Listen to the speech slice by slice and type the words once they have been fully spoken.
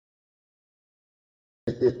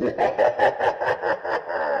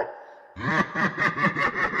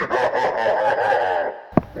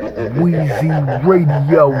Weezy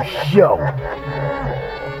Radio Show.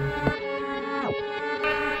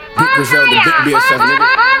 Big Grizel, the big BSF nigga.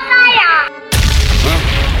 Huh?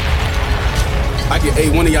 I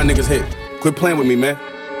get one of y'all niggas hit. Quit playing with me, man.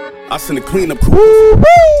 I send a cleanup crew.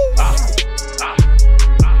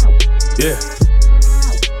 Yeah.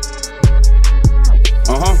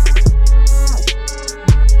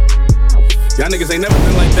 Y'all niggas ain't never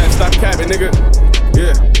been like that. Stop capping, nigga.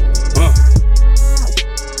 Yeah.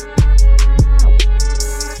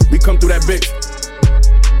 We come through that bitch.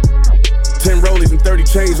 10 rollies and 30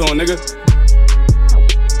 chains on, nigga.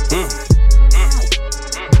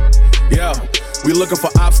 Yeah. We looking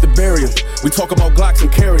for ops to bury 'em. We talk about Glocks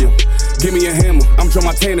and carry 'em. Give me a hammer. I'm Joe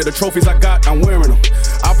Montana. The trophies I got, I'm wearing them.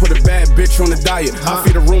 I put a bad bitch on the diet. I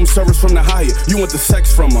feed her room service from the Hyatt. You want the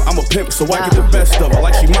sex from her. I'm a pimp, so I get the best of her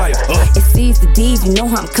like she Maya. It sees the D's, you know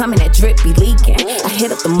how I'm coming. That drip be leaking. I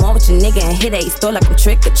hit up the mall with your nigga and hit a store like I'm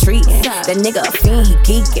trick or treating. That nigga a fiend, he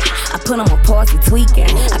geeking. I put him on pause, he tweaking.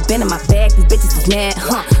 I been in my bag, these bitches is mad.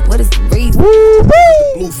 What is the reason?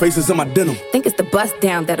 Blue faces in my denim. Think it's the bust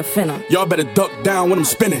down that offend him. Y'all better duck down when I'm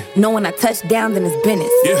spinning. Know when I touch down, then it's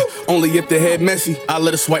business. Yeah, only if the head messy. I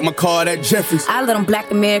let her swipe my card at Jeffries. I let them Black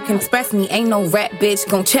American express me. Ain't no rap bitch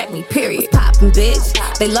gon' check me, period. Poppin' bitch,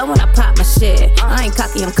 they love when I pop my shit. I ain't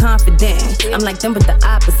cocky, I'm confident. I'm like them but the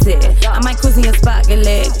opposite. I might cruise in your spot, get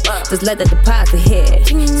lit. Just let the deposit hit.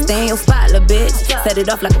 Stay in your spot, little bitch. Set it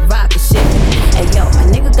off like a rocket shit. Hey yo, my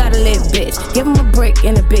nigga got a lit bitch. Give him a brick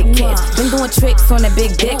and a big kiss. Been doing tricks on that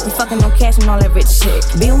big dick. We fucking on cash and all that rich shit.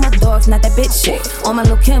 Be with my dogs, not that bitch shit. On my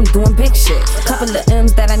Lil' Kim doing big shit. Couple of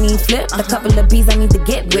M's that I need flipped. A couple of B's I need to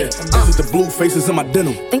get with. This is the blue faces in my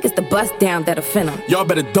denim. Think it's the bust down that offend him. Y'all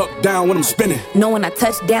better duck down when I'm spinning. Know when I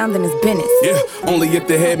touch down, then it's business. Yeah, only if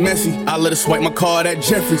the head messy. I let her swipe my card at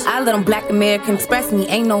Jeffries. I let them Black American express me.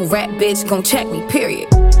 Ain't no rap bitch gon' check me, period.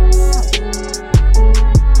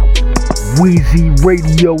 Weezy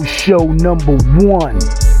Radio Show #1.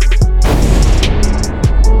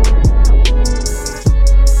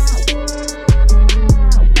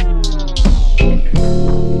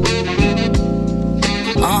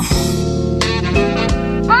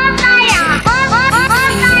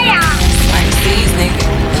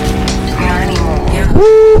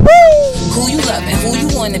 Who you loving? Who you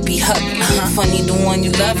wanna be hugging? Funny, the one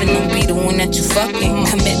you loving don't be the one that you fucking.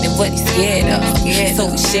 Commitment, what he scared of. So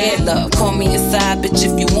we share love. Call me a side bitch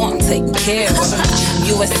if you want, I'm taking care of.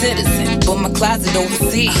 U.S. citizen, but my closet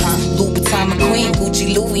overseas. Louboutin McQueen,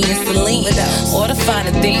 Gucci, Louis, and Celine. All the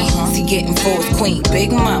finer things he getting for his queen.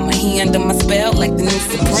 Big mama, he under my spell like the new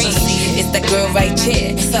Supreme. It's that girl right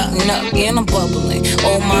here, heating up and I'm bubbling.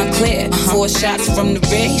 Old Montclair, 4 shots from the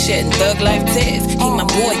rear, he shedding thug life tears. He my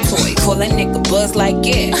boy toy, call that nigga Buzz like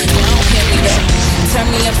yeah. Now don't hear me though. Turn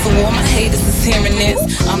me up for all my haters is hearing this.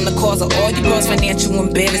 I'm the cause of all you girls' financial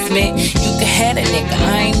embarrassment. You can have that nigga,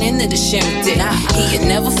 I ain't into the shit with it. He'll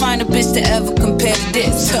never find a bitch to ever compare to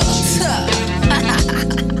this.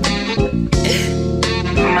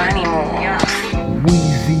 Money more.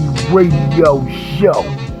 Weezy Radio Show.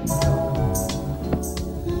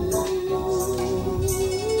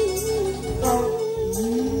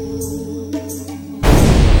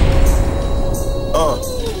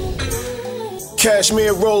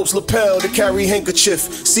 Cashmere robes, lapel to carry handkerchief.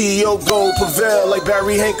 CEO gold prevail like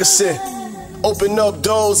Barry Hankerson. Open up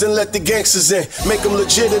doors and let the gangsters in. Make them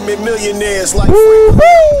legitimate millionaires like Frank.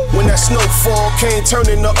 When that snowfall came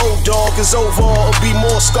turning to old dog, his overall will be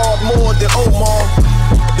more scarred more than Omar.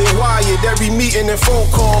 They wired every meeting and phone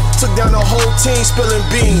call. Took down the whole team spilling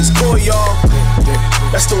beans. Go y'all.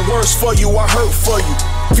 That's the worst for you, I hurt for you.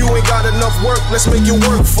 If you ain't got enough work, let's make it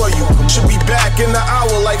work for you. Should be back in the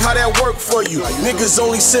hour, like how that work for you. Niggas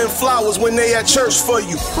only send flowers when they at church for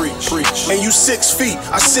you. Preach. And you 6 feet,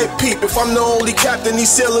 I sit peep. If I'm the only captain, these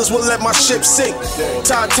sailors will let my ship sink.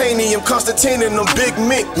 Titanium, Constantine and them big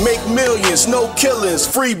mink. Make millions, no killings,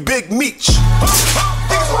 free Big Meech.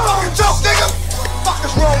 Niggas a fucking joke, nigga. What the fuck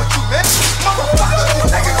is wrong with you, man? Motherfucker,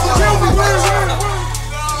 nigga, you know what?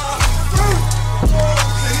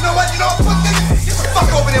 Nigga, get the fuck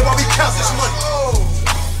over there while we count this money.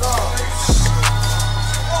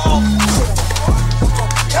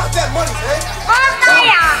 Count that money, man.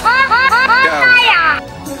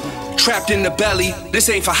 trapped in the belly. This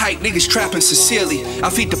ain't for hype, niggas trapping sincerely. I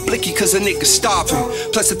feed the blicky cause a nigga starving.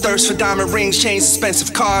 Plus the thirst for diamond rings, chains,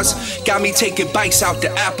 expensive cars. Got me taking bites out the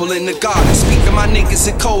apple in the garden. Speak to my niggas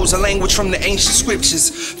in codes, a language from the ancient scriptures.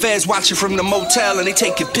 Feds watching from the motel and they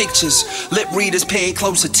taking pictures. Lip readers paying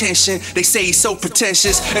close attention. They say he's so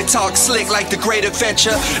pretentious and talk slick like the great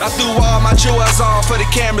adventure. I threw all my jewels on for the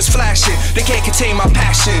cameras flashing. They can't contain my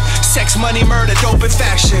passion. Sex, money, murder, dope and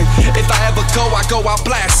fashion. If I ever go, I go out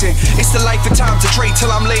blasting. It's the life and times of Dre till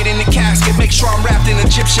I'm laid in the casket. Make sure I'm wrapped in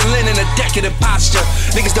Egyptian linen, a decadent posture.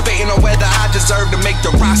 Niggas debating on whether I deserve to make the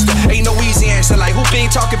roster. Ain't no easy answer like who been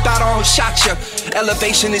talking about or who shot ya.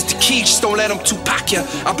 Elevation is the key, just don't let them Tupac ya.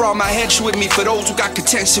 I brought my hench with me for those who got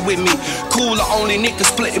contention with me. Cool, the only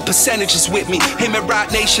niggas splitting percentages with me. Him and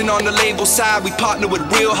Rock Nation on the label side, we partner with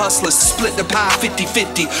real hustlers to split the pie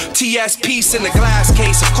 50-50. TS piece in the glass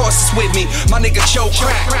case, of course it's with me. My nigga Joe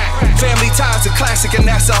Crack. Family ties a classic and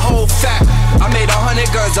that's a whole fact. I made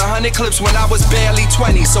 100 guns, 100 clips when I was barely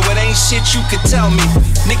 20, so it ain't shit you could tell me.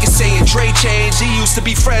 Niggas saying Dre changed, he used to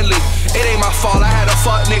be friendly. It ain't my fault, I had a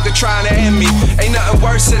fuck nigga trying to end me. Ain't nothing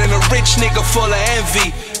worse than a rich nigga full of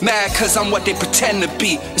envy. Mad cause I'm what they pretend to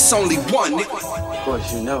be. It's only one nigga. Of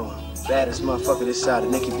course you know, baddest motherfucker this side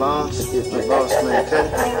of Nicky Bonds. My boss man Cuddy.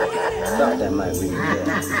 Thought that might be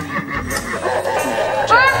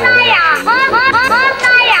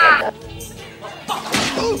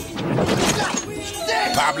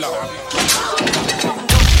Pablo.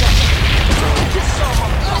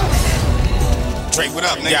 Dre, what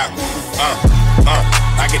up, nigga?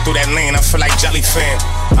 I get through that lane, I feel like Jellyfin.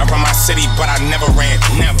 I run my city, but I never ran.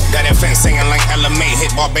 Never. Got that fence singing like LMA,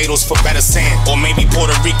 hit Barbados for better sand. Or maybe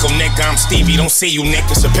Puerto Rico, nigga, I'm Stevie, don't see you,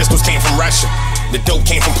 niggas. The pistols came from Russia. The dope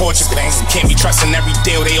came from Portugal. Can't be trusting every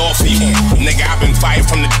deal they offer you. Nigga, I've been fired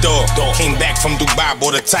from the door. Came back from Dubai,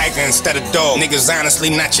 bought a tiger instead of dog. Niggas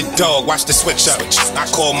honestly not your dog, watch the switch up. I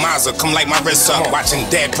call Mazda, come light my wrist up. Watching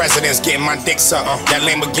dead presidents getting my dick sucked. That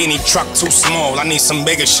Lamborghini truck too small, I need some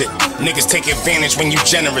bigger shit. Niggas take advantage when you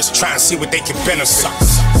generous, try and see what they can benefit.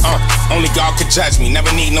 Only God could judge me,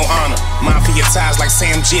 never need no honor. Mafia ties like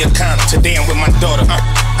Sam Giancana. Today I'm with my daughter.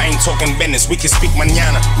 I ain't talking business, we can speak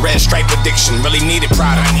mañana. Red stripe addiction, really needed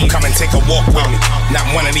product. Come and take a walk with me. Not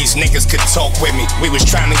one of these niggas could talk with me. We was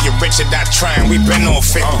trying to get rich or die trying, we been on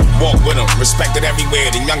 50. Walk with them, respected everywhere,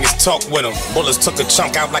 the youngest talk with them. Bullets took a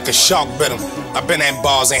chunk out like a shark bit him. I been at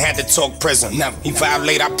bars, ain't had to talk prison. Never. He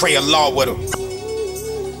violate, I pray a law with him.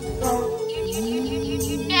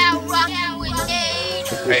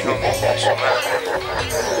 Hey, homie.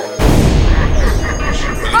 Weezy Radio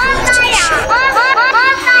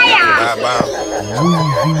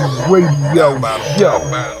Show.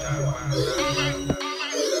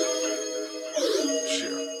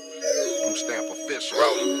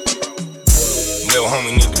 Lil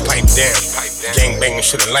homie need to pipe down. Gang banging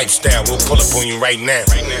shit a lifestyle. We'll pull up on you right now.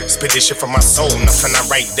 Spit this shit from my soul, nothing I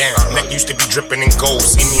write down. Neck used to be dripping in gold.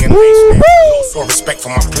 See me in ice now. For respect for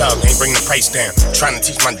my plug, ain't bring the price down. Trying to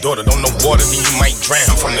teach my daughter, don't know water, then you might drown.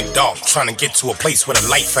 I'm from the dark, trying to get to a place where the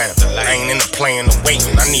light found. I ain't in the playing or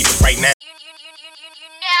waiting, I need it right now.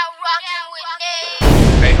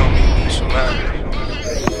 Hey homie, it's your mind.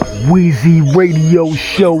 Weezy Radio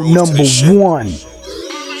Show number 1.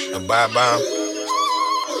 Bye bye.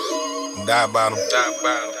 Die about him. Die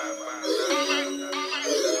about him.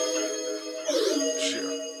 Shit.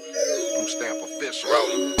 I'm stamp official.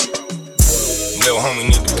 Lil homie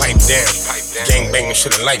need to pipe down. Gang banging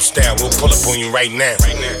shit a lifestyle. We'll pull up on you right now.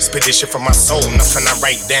 Spit this shit from my soul, nothing I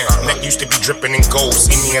write down. Neck used to be dripping in gold.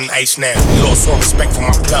 See me in ice now. Lost all respect for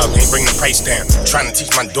my plug, ain't bring the price down. Trying to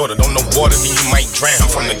teach my daughter, don't know water, then you might drown. I'm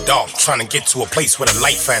from the dark, trying to get to a place where the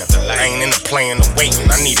light found. I ain't in the playing or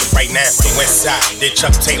waiting, I need it right now. The West Side, did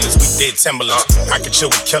Chuck Taylors, we did Timberlands. I could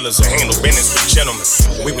chill with killers and handle business with gentlemen.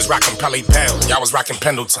 We was rocking Pele Pal, y'all was rocking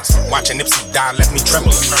Pendletons. Watching Nipsey die left me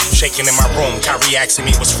trembling. Shaking in my room, Kyrie asking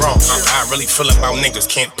me what's wrong. I really feel about niggas,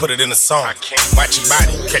 can't put it in a song. Watch your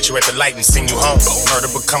body, catch you at the light and send you home. Murder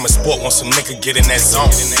become a sport once some nigga get in that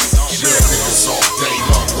zone. Yeah, niggas all day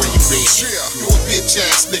long, where you been? You a bitch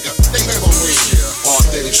ass nigga, they never win.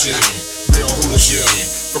 Authentic shit, real hooligan.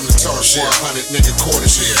 From the turf, 100 nigga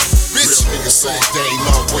quarters here. Real niggas all day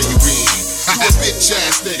long, where you been? You a bitch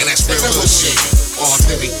ass nigga, that's real hooligan.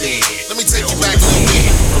 Authentic thing. Let me take you back a little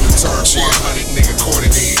bit. From the turf, 100 nigga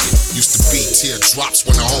quartered in. Used to beat teardrops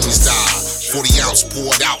when the homies died. 40 ounce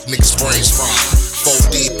poured out, niggas brains fried. 4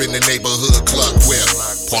 deep in the neighborhood club whip.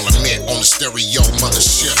 Parliament on the stereo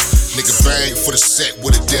mothership. Nigga bang for the set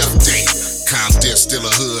with a death date. Compton still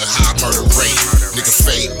a hood, high murder rate. Nigga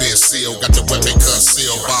fade been concealed. Got the weapon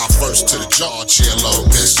concealed. Bomb first to the jaw, chill, low,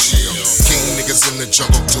 bitch, chill. King niggas in the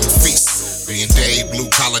jungle do feast. Being Dave, blue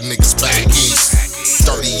collar niggas back east.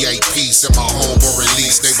 38 piece in my home or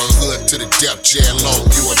release. Neighborhood to the depth, jail low,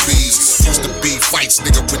 UABs. Used to be fights,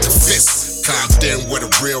 nigga, with the fists. Compton where the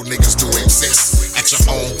real niggas do exist. At your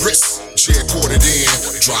own risk, jail quartered in.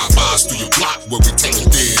 Drive-bys through your block where we take it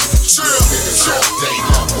in. Chill niggas all day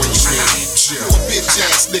long where you been. Chill, a bitch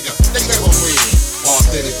ass nigga, they never win.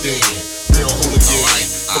 Authentic then, real hooligan.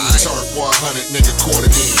 From the turf 100, nigga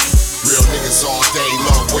quartered in. Real niggas all day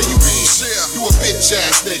long where you been. You a bitch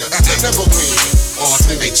ass nigga, they never win.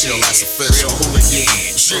 Authentic chill, that's official. Real hooligan.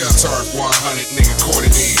 From the turf 100, nigga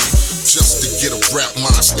quartered in. Just to get a rap,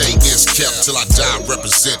 mine stay is kept. Till I die,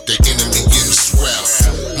 represent the enemy in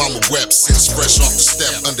swept. Mama wept since fresh off the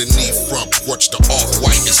step. Underneath front porch, the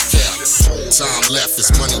off-white is kept. Time left,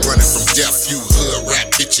 it's money running from death. You hood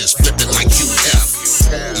rap bitches flipping like UF.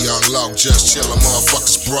 Young Low, just chillin'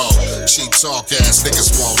 motherfuckers, bro. Cheap talk ass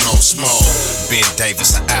niggas won't no smoke. Ben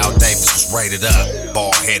Davis and Al Davis was rated up.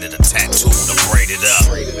 Bald headed, a tattooed, I'm braided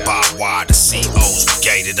up. Bob wide, the COs were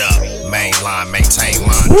gated up. Main line, maintain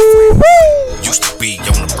mine. Used to be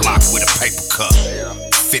on the block with a paper cup.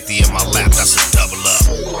 50 in my lap, that's a double up.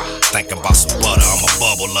 Thinking about some butter, I'ma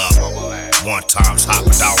bubble up. One time's hot,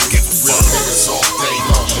 but I don't give a fuck. Real niggas all day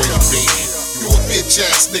long where you been. You a bitch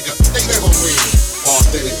ass nigga, they never win.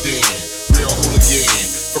 Authentic then, real hooligan.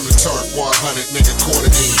 From the turf 100, nigga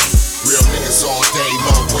quartered in. Real niggas all day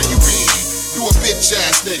long where you been. You a bitch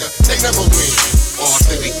ass nigga, they never win.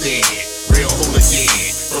 Authentic then, real hooligan.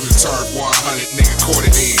 From the turf 100, nigga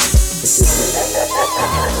quartered in.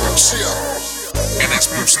 Chill. And that's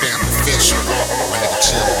Bruce Stamp official. My nigga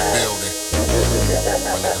chill in the building.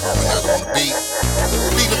 My nigga Herman out on the beat.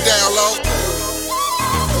 Beat him down low.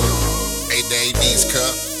 Hey, Davies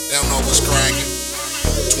Cup. They don't know what's cracking.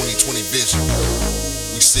 2020 vision.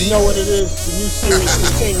 We see. You know what it is? The new series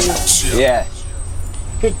continues. Yeah.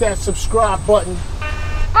 Hit that subscribe button.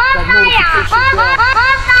 That notification bell.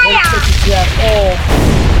 Notification tab all.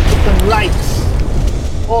 Hit them likes.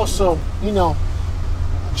 Also, you know,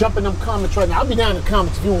 jump in them comments right now. I'll be down in the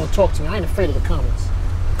comments if you want to talk to me. I ain't afraid of the comments.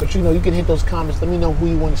 But you know, you can hit those comments. Let me know who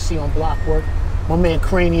you want to see on Blockwork. My man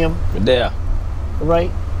Cranium. Good there. All right?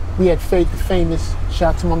 We had Faith the Famous.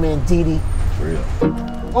 Shout out to my man Didi. For real.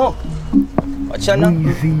 Oh. What's your name?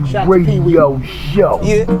 Easy Radio Show.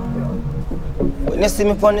 Yeah. When you see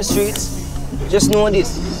me on the streets, just know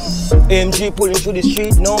this. MG pulling through the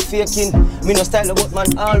street, no faking. Me no style about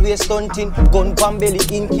man, always stunting. Gun pan belly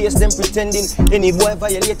in case them pretending. Any boy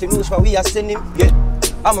violating knows what we are sending. Yeah,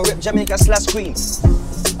 I'm a rep Jamaica / Queen.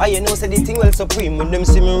 I know say the thing well supreme. When them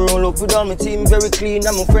see me roll up with all my team very clean.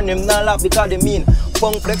 I'm a friend them not laugh because they mean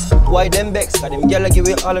punk flex. Why them vex? Cause them gyal give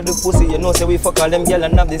away all of the pussy. You know say we fuck all them gyal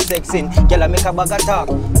and have the sex in. Gyal make a bag of talk,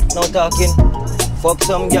 no talking. Fuck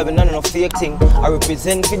some girl, we none no fake thing. I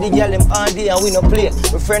represent for the girl them all day and we no play.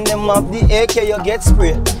 My friend them have the AK, you get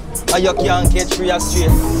sprayed. And you can't catch free or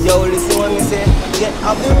straight. Yo, listen what me say. Get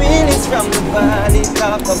up the realest from the valley,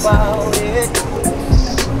 talk about it.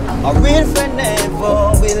 A real friend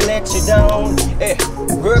never will let you down. Hey,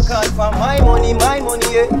 work hard for my money,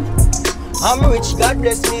 yeah. I'm rich, God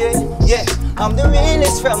bless me, yeah. I'm the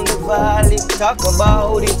realest from the valley, talk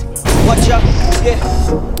about it. Watch out, yeah.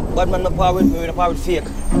 Bad man no power with me, no power with fake.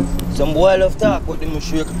 Some boy love talk, but them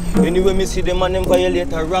shake. Anyway, me see them and them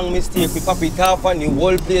violate a wrong mistake. We pop it off and the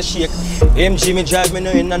whole place shake. MG me drive me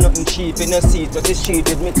no in and nothing cheap. In a seat, but the street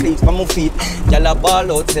with me cleats on my feet. Y'all a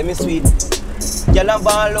ball out, say me sweet. Y'all a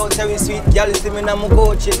ball out, say me sweet. Y'all see me now my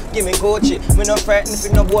Gucci, give me Gucci. Me no frightened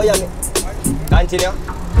if no boy on me. Continue.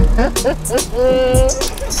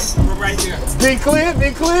 Right here. Be clear,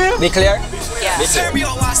 be clear. Be clear? Yeah.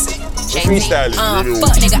 Freestyle.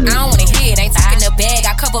 Fuck nigga, I don't wanna hear it. Ain't talking the bag,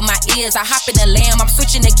 I cover my ears. I hop in the lamb, I'm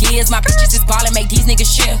switching the gears. My bitches is ballin', make these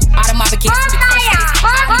niggas shift. Out of my baguettes to the crush face.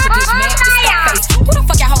 I need a bitch mad with the stuck face. Who the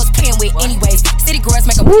fuck y'all hoes playing with anyways? City girls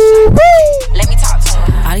make a let me talk to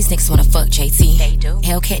them. All these niggas wanna fuck JT. They do.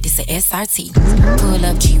 Hellcat, this a SRT. Pull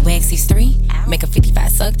up G-Wax, he's 3. Make a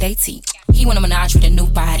 55 suck, they teeth. He wanna menage with a new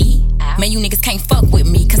body. Man, you niggas can't fuck with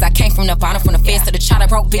me, cause I came from the bottom, from the fence to the chopper.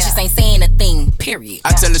 Broke bitches ain't saying a thing, period.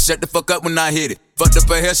 I tell her shut the fuck up when I hit it. Fucked up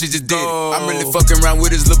her hair, she just did it. I'm really fucking around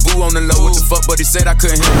with his lil' boo on the low. What the fuck, but he said I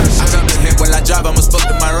couldn't hear him. I got the hip while I drive, I must fuck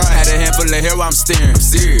to my right. Had a handful of hair while I'm steering.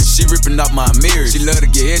 Serious, she ripping off my mirrors. She love to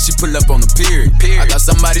get hit, she pull up on the period. I thought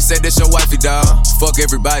somebody said that's your wifey, dawg. Fuck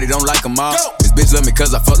everybody, don't like them all. This bitch love me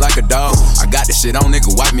cause I fuck like a dog. I got this shit on,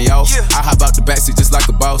 nigga, wipe me off. I hop out the backseat just like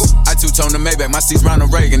a boss. I two-tone the Maybach, my seat's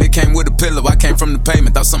Ronald Reagan. It came with a pillow, I came from the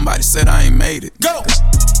pavement. Thought somebody said I ain't made it. Go!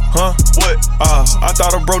 Huh? What? I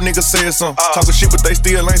thought a bro nigga said something. Talking shit, but they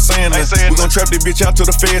still ain't saying nothing. We gon' trap this bitch out till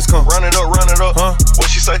the feds come. Run it up, huh? What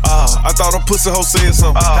she say? I thought a pussy hoe said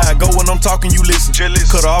something. How I go when I'm talking, you listen.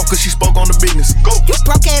 Cut her off cause she spoke on the business. Go. You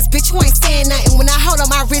broke ass bitch, you ain't saying nothing. When I hold on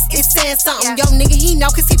my wrist, it's saying something. Yo nigga, he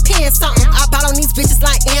know cause he paying something. I bought on these bitches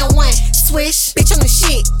like N1. Swish, bitch on the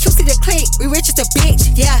shit. QC the click, we rich as a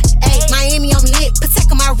bitch. Yeah, ayy, Miami I'm lit.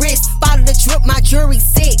 Protect on my wrist. Bottle the drip, my jewelry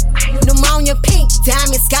sick. Pneumonia pink,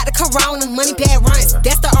 diamonds, got the corona. Money bad runs,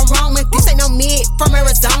 that's the aroma. This ain't no mid from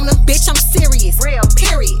Arizona. Bitch, I'm serious. Real,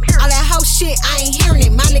 period. All that whole shit, I ain't hearing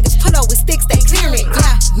it. My niggas pull up with sticks, they clearing it.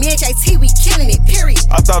 Yeah, me and JT, we killing it, period.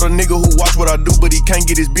 I thought a nigga who watch what I do, but he can't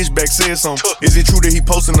get his bitch back said something. Is it true that he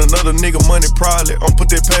posting another nigga money? Probably. I'm put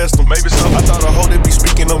that past him. Maybe so. I thought a hoe that be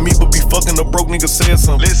speaking on me, but be fucking a broke nigga said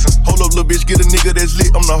something. Listen, hold up, little bitch, get a nigga that's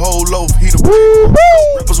lit. I'm the whole loaf. He the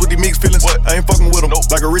rappers with these mixed feelings. What? I ain't fucking with him. Nope.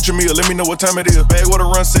 Like a Richard Mille, let me know what time it is. Bag what a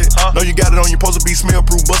run set. Know you got it on, you supposed to be smell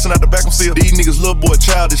proof. Busting out the back of seal. These niggas little boy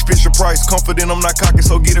childish, Fisher Price. Confident I'm not cocky,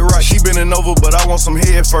 so get it right. She bending over, but I want some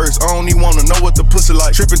head first. I don't even wanna know what the pussy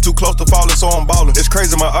like. Tripping too close to falling, so I'm ballin'. It's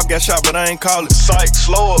crazy, my up got shot, but I ain't call it. Psych,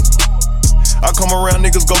 slow up. I come around,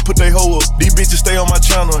 niggas go put they hoe up. These bitches stay on my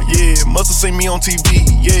channel, yeah. Musta seen me on TV,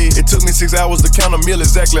 yeah. It took me 6 hours to count a meal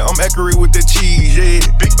exactly. I'm accurate with that cheese, yeah.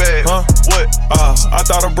 Big bag, huh? What? I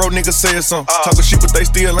thought a bro nigga said something. Talking shit, but they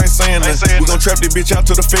still ain't saying nothing. We gon' trap this bitch out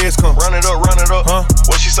till the feds come. Run it up, huh?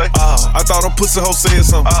 What she say? I thought a pussy hoe said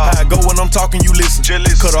something. How I go when I'm talking, you listen.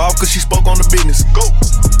 Cut her off cause she spoke on the business. Go.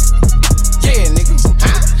 Yeah, nigga.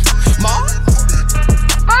 Ma?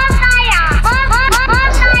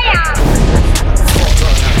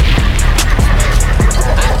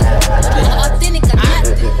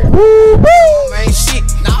 Ain't shit,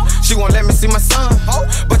 no. She won't let me see my son.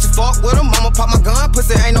 But you fuck with him, mama pop my gun.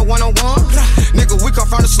 Pussy ain't no one-on-one. Nigga, we come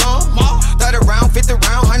from the slum. 30 round, 50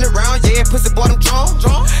 round, 100 round. Yeah, pussy boy, I'm drunk.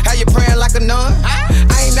 How you praying like a nun?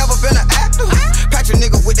 I ain't never been an actor. Patch a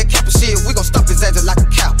nigga with that cap of shit. We gon' stuff his ass like a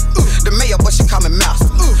cow. The mayor, but she call me mouse.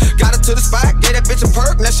 Got her to the spot, gave that bitch a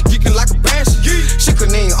perk. Now she geeking like a banshee. She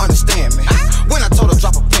couldn't even understand me. When I told her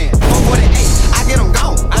drop a pen. 448, I get them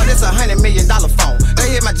gone. But it's $100 million phone.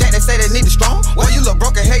 They hit my jack, they say they need it strong. Well, you look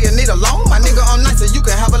broken, hey, you need a loan. My nigga, I'm nice and you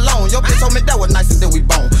can have a loan. Your bitch told me that was nice and then we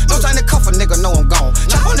bone. No time to cuff a nigga, know I'm gone.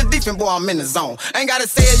 Chop on the defense, boy, I'm in the zone. Ain't gotta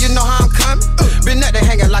say it, you know how I'm coming. Been out there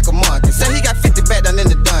hanging like a monkey. Say he got 50 back down in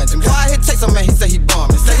the dungeon. Boy, I hit text him, man, he say he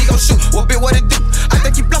bumming. Say he gon' shoot, well, bitch, what it do? I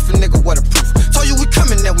think you bluffing, nigga, what a proof. Told you we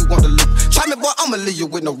coming, now we want the loot. Try me, boy, I'ma leave you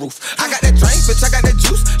with no roof. I got that drink, bitch, I got that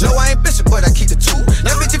juice. No, I ain't bishop, but I keep the two.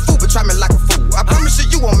 That bitch you fool, but try me like a fool. I promise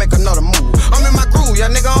you won't make another move. I'm in my groove, yeah,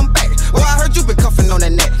 nigga, I'm back. Well, I heard you been cuffing on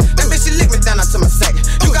that neck. That bitch, she licked me down to my sack.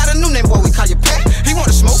 You got a new name, boy, we call you Pat. He want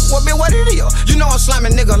to smoke, well, bitch, what it is? You know I'm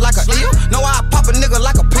slamming nigga like a eel. No, I pop a nigga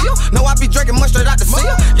like a pill. No, I be drinking much straight out the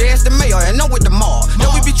seal. Yeah, it's the mayor, and I'm with the mall.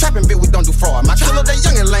 Yeah, we be trapping, bitch, we don't do fraud. My killer, that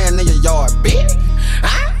youngin' laying in your yard, bitch.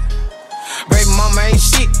 Baby mama ain't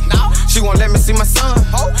shit, no. She won't let me see my son.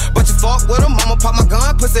 But you fuck with him, mama pop my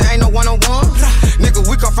gun. Pussy ain't no one-on-one. Nigga,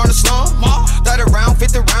 we come from the slum. 30 round,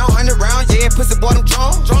 50 round, 100 round. Yeah, pussy boy, I'm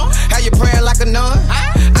drunk. How you praying like a nun?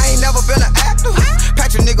 I ain't never been an actor.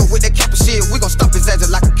 Patch a nigga with that cap of shit. We gon' stuff his ass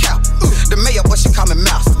like a cow. The mayor, but she call me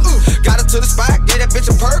mouse. Got her to the spot, gave that bitch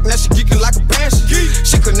a perk. Now she geeking like a banshee.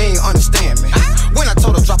 She couldn't even understand me. When I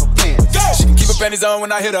told her drop a pen. She can keep her panties on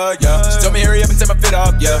when I hit her, yeah. She told me hurry up and take my fit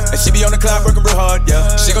off, yeah. And she be on the clock working real hard,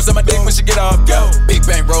 yeah. She gon' suck my dick when she get off, yeah. Big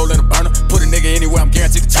bang roll in a burner. Put a nigga anywhere, I'm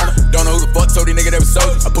guaranteed to turn her. Don't know who the fuck told these nigga that was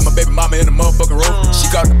soldiers. I put my baby mama in the motherfucking road. She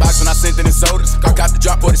got the box when I sent in the sodas. I caught the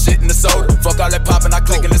drop, pour the shit in the soda. Fuck all that poppin', I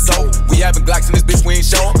click in the soda. We having Glocks in this bitch, we ain't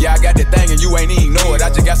showin'. Yeah, I got that thing and you ain't even know it. I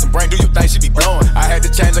just got some brain, do you think she be blowin'? I had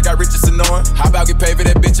to change, I got rich, it's annoying. How about get paid for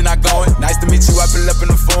that bitch and I going? Nice to meet you, I pull up in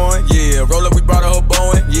the foreign. Yeah, roll up, we brought a whole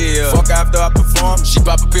Boeing. Yeah, fuck after I perform. She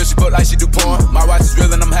pop a pill, she put like she do porn. My watch is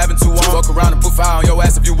real and I'm having too on. Fuck around and put fire on your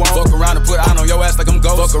ass if you want. Fuck around and put iron on your ass like I'm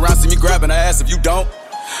ghost. Fuck around, see me grabbing her ass if you don't.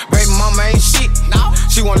 Baby mama ain't shit, no.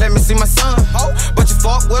 She won't let me see my son. But you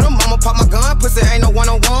fuck with him, mama pop my gun. Pussy ain't no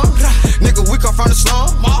one-on-one. Nigga, we come from the slum.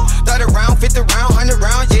 30 round, 50 round, 100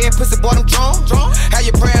 round. Yeah, pussy boy, I'm drunk. How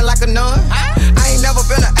you praying like a nun? I ain't never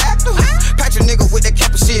been an actor. Patch a nigga with that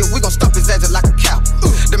cap of shit. We gon' stuff his ass like a cow.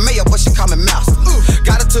 The mayor, but she call me mouse.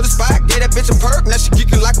 Got her to the spot, gave that bitch a perk. Now she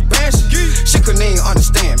geeking like a banshee. She couldn't even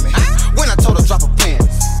understand me. When I told her drop a pen.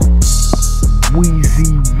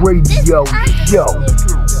 Weezy Radio Show.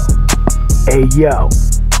 Hey yo,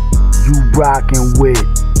 you rockin' with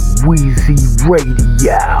Weezy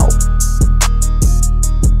Radio.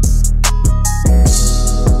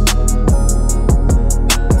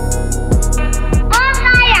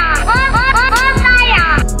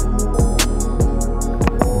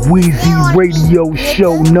 Weezy Radio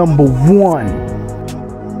Show number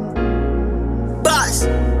 1. Boss.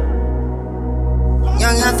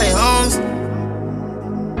 Young Hefe Holmes.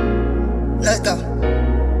 Let's go.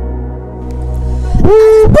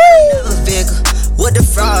 Never figure with the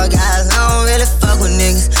frog guys. I don't really fuck with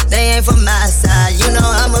niggas. They ain't from my side. You know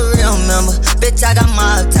I'm a real member. Bitch, I got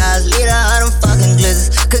mob ties. Leader of them fucking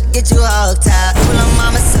glizzards. Could get you hog tied. Pull her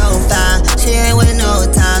mama so fine. She ain't with no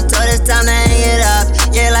time. Told it's time to hang it up.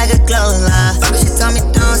 Yeah, like a clothesline. Fuck, she told me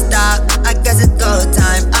don't stop. I guess it's go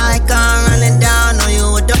time. I come running down on you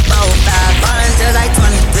with the 4-5. Ballin' just like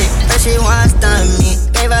 23. But she wants to stun me.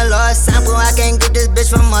 Gave her a little sample. I can't get this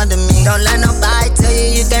bitch from under me. Don't let nobody tell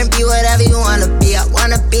you you can't be whatever you wanna be. I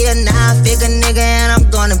wanna be a 9-figure nigga and I'm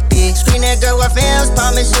gonna be. Screen that girl with films.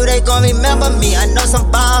 Promise you they gon' remember me. I know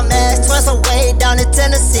some bomb ass twins away down in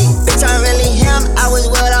Tennessee. Bitch, I'm really him. I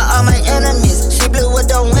was with all my enemies. She blew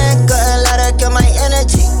with the wind. Couldn't let her kill my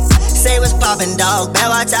energy. Say what's poppin', dog. Bad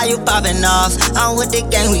watch how you poppin' off. I'm with the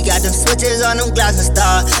gang, we got them switches on them glass and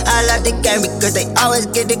star. I love the game because they always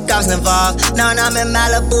get the cops involved. Now I'm in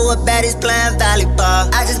Malibu with baddies playing volleyball.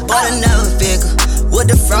 I just bought another vehicle with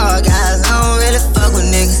the frog guys. I don't really fuck with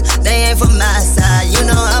niggas. They ain't from my side. You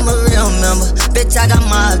know I'm a real member. Bitch, I got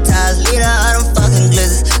mob ties. Leader of them fucking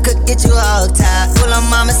glizzards. Could get you hog tied. Pull her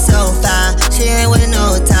mama so fine. She ain't with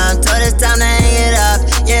no time. Told it's time to hang it up.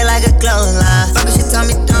 Yeah, like a clothesline. Fuck, she told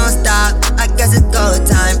me don't stop. I guess it's go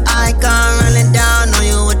time. I come running down on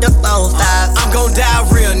you with the 4-5. I'm gon' die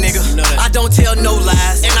real, nigga. I don't tell no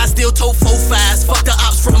lies. And I still tote 4-5s. Fuck the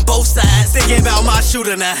ops from both sides. Thinking about my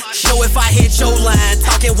shooter now. Know if I hit your line.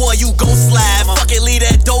 Talking war, you gon' slide. Fucking leave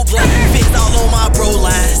that dope line. Fixed all on my bro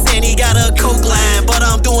line. Saying he got a coke line. But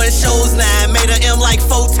I'm doing shows now. Made a M like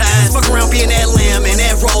 4 times. Fuck around being that lamb and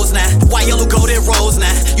that rose now. White, yellow, golden rose now.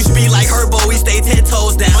 You speed like Herbo, he stay 10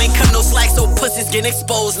 toes down. Ain't cut no slack, so pussies getting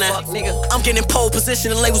exposed now. Fuck, nigga. I'm getting pole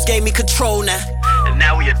position, the labels gave me control now. And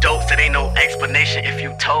now we adults, that ain't no explanation if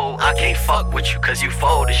you told. I can't fuck with you cause you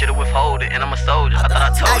folded, should've withhold it, and I'm a soldier. I thought I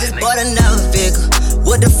told you. I just bought another vehicle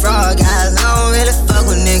with the frog guys. I don't really fuck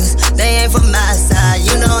with niggas. They ain't from my side.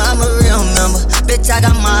 You know I'm a real member. Bitch, I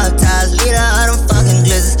got mob ties. Leader of them fucking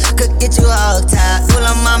glizzards. Could get you hog tied. Pull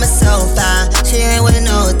her mama so fine. She ain't with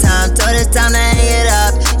no time. Told it's time to hang it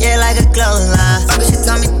up. Yeah, like a clothesline. Fuck, she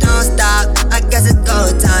told me don't stop. I guess it's go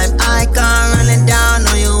time. I come running down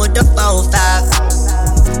on you with the 4-5.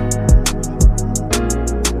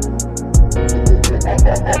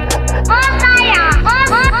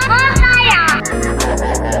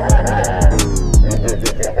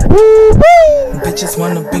 Bitches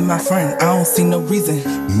wanna be my friend, I don't see no reason.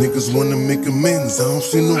 Niggas wanna make amends, I don't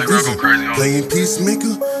see no reason. Playing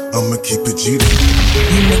peacemaker, I'ma keep it G-ed.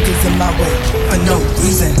 You niggas in my way for no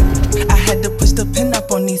reason. I had to push the pin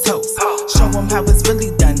up on these hoes. Show them how it's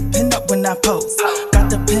really done, pin up when I pose. Got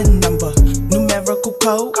the pin number, numerical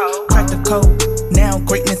code. Crack the code, now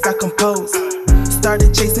greatness I compose.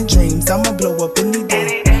 Started chasing dreams, I'ma blow up any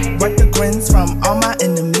day. Wipe the grins from all my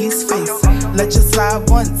enemies' face. Let you slide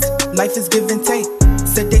once, life is give and take.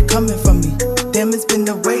 Said they coming for me, damn it's been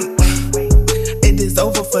the wait. It is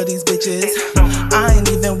over for these bitches. I ain't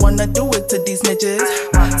even wanna do it to these snitches.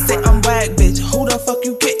 Say I'm whack, bitch, who the fuck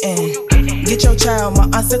you gettin'? Get your child, my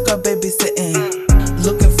aunt sick of babysitting.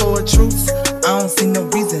 Looking for a truth, I don't see no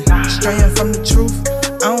reason. Straying from the truth,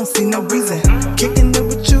 I don't see no reason. Kicking it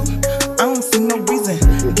with you, I don't see no reason.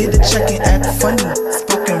 Get a check and act funny,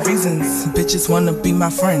 spoken reasons. Bitches wanna be my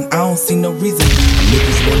friend, I don't see no reason.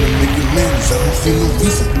 Niggas wanna make amends, I don't see no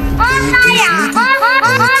reason. Playing peacemaker,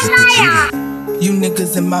 I'ma keep it G-ed. You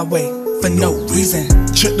niggas in my way for no reason.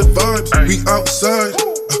 Check the vibes, we outside.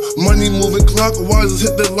 Money moving clockwise,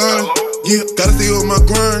 hit the line. Yeah, gotta stay on my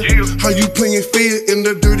grind. How you playing fair in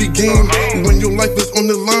the dirty game? When your life is on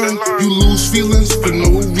the line, you lose feelings for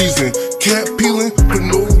no reason. Cat peeling for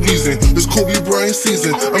no reason. It's Kobe Bryant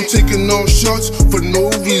season. I'm taking all shots for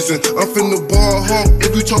no reason. I'm finna ball hard.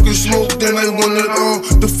 If you talking smoke, then I want it all.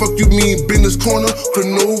 The fuck you mean? Bend this corner for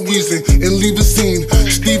no reason and leave the scene.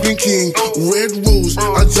 Stephen King, Red Rose.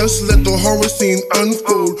 I just let the horror scene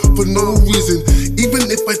unfold for no reason. Even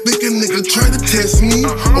if I think a nigga try to test me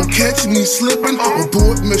or catch me slipping,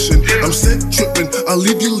 abort mission. I'm set tripping. I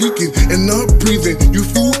leave you leaking and not breathing. You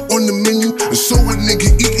food on the menu and so a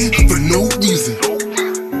nigga eating for no reason.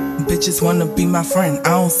 Bitches wanna be my friend,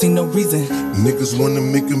 I don't see no reason. Niggas wanna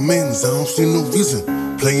make amends, I don't see no reason.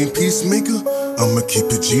 Playing peacemaker, I'ma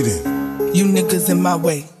keep it G-ed. You niggas in my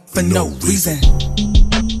way for no reason.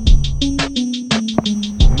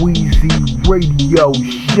 Weezy Radio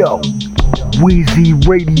Show. Weezy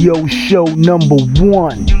Radio Show number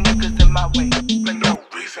 1. You niggas in my way for no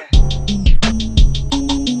reason.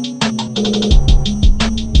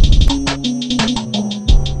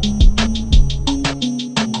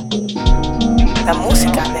 La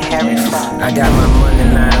música de Harry Fraud. I got my money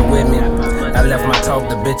line with me. I left my talk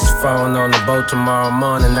the bitch's phone on the boat tomorrow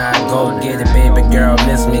morning. I go get it, baby girl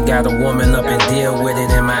miss me. Got a woman up and deal with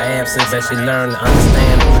it in my absence as she learn to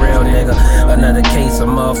understand the real nigga. Another case of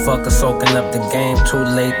motherfuckers soaking up the game. Too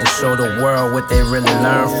late to show the world what they really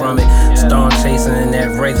learn from it. Storm chasing in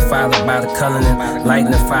that race, followed by the culling.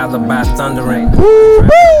 Lightning followed by thundering.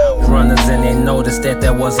 Runners and they noticed that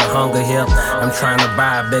there was a hunger here. I'm trying to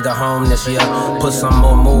buy a bigger home this year. Put some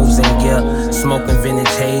more moves in gear. Smoking vintage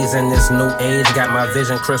haze in this new age. Got my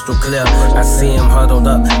vision crystal clear. I see him huddled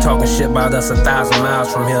up, talking shit about us 1,000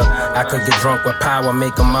 miles from here. I could get drunk with power,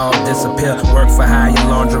 make them all disappear. Work for hire,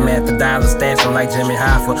 laundromat, the dollar stashing like Jimmy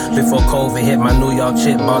Hoffa. Before COVID hit, my New York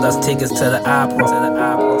chick bought us tickets to the opera.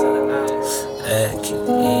 Keep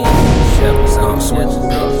eating, Chevys on switches,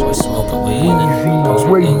 we smoking weed and post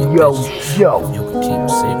radio show. You can keep a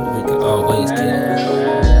secret, we can always get it.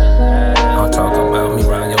 Don't talk about me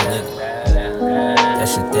around your nigga. That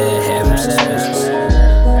shit there have him suspicious.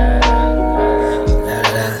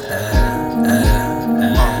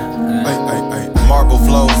 Marble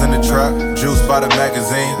flows in the trap, juice by the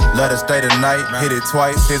magazine. Let us stay the night, hit it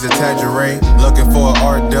twice, here's a tangerine. Looking for an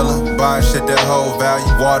art dealer, buying shit that hold value.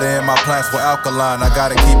 Water in my plants with alkaline, I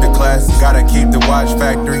gotta keep it classy. Gotta keep the watch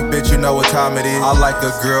factory, bitch, you know what time it is. I like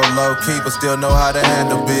a girl low key, but still know how to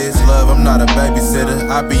handle biz. Love, I'm not a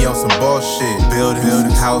babysitter, I be on some bullshit.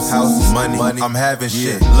 Buildings, houses, money, I'm having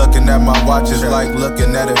shit. Looking at my watches like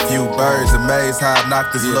looking at a few birds. Amazed how I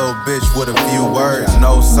knocked this little bitch with a few words.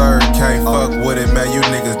 No sir, can't fuck with it, man, you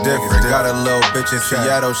niggas different. Got a little bitch in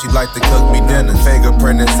Seattle, she like to cook me dinner.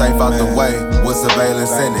 Fingerprinted safe out the way, with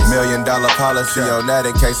surveillance in it. $1 million policy on that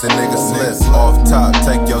in case a nigga slip. Off top,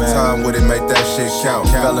 take your time with it, make that shit count.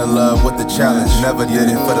 Fell in love with the challenge, never did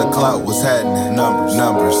it for the clout. What's happening?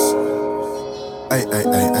 Numbers. Ay.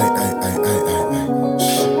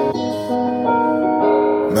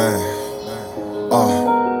 Man.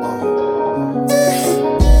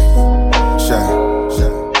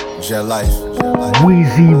 Jet Life.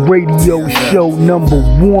 Weezy Radio Show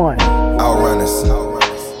 #1. Outrunners.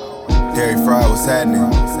 Harry Fraud, what's happening?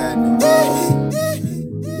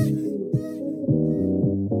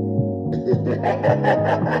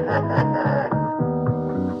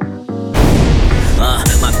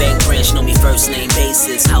 My bank branch know me first name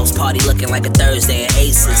basis. House party looking like a Thursday at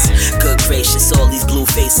Aces. Good gracious, all these blue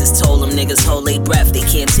faces. Told them niggas hold their breath, they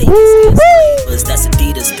can't take it. That's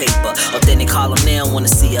Adidas paper. Authentic Harlem, they don't wanna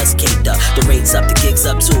see us caked up. The rates up, the gigs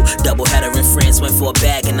up too. Double header in France, went for a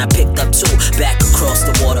bag and I picked up 2. Back across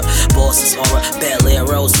the water, Boston's aura. Bel Air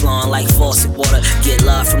rose flowing like faucet water. Get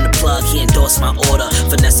love from the plug, he endorsed my order.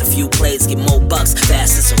 Finesse a few plays, get more bucks.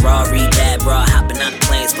 Fast as a Ferrari, bad bra, hopping on the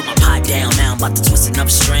planes. Put my pot down, now I'm about to twist another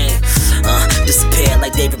string. Disappear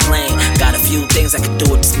like David Blaine. Got a few things I could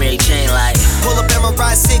do with this Mary Jane, like pull up and my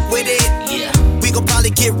ride sick with it. Yeah, we gon'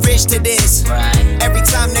 probably get rich to this. Right. Every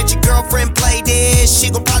time that your girlfriend play this, she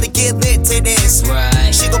gon' probably get lit to this.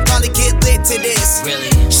 Right. She gon' probably get lit to this.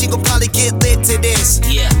 Really? She gon' probably get lit to this.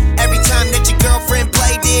 Yeah. Every time that your girlfriend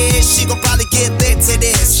play this, she gon' probably get lit to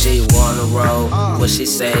this. She wanna roll, what she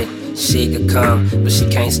say? She could come, but she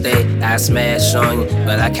can't stay. I smash on you,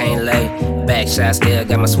 but I can't lay. Back shot still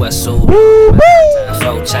got my sweatsuit.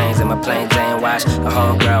 4 chains and my plain Jane watch. A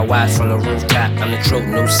homegirl watch from the rooftop. I'm the truth,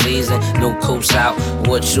 new season, new coops out.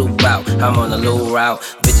 What you bout? I'm on the Lou route.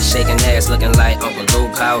 Bitches shaking ass, looking like Uncle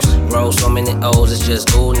Luke house. Roll so many O's, it's just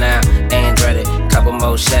ooh now. Ain't ready. Couple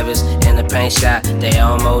more Chevys in the paint shop. They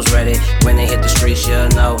almost ready. When they hit the streets, you'll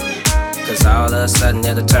know. Cause all of a sudden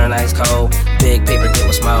it'll turn ice cold. Big paper get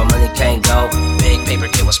with small money can't go. Big paper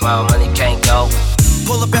get with small money can't go.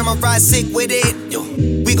 Pull up and my ride sick with it.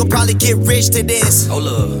 We gon' probably get rich to this. Hold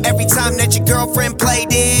up. Every time that your girlfriend play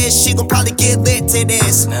this, she gon' probably get lit to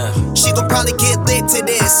this. She gon' probably get lit to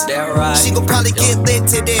this. That right. She gon' probably get lit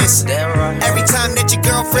to this. That right. Every time that your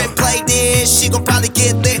girlfriend play this, she gon' probably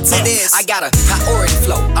get lit to this. I got a priority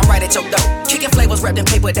flow, I'm right at your door. Kicking flavors wrapped in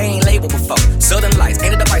paper they ain't labeled before. Southern lights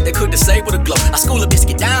ain't a device that could disable the glow. I school a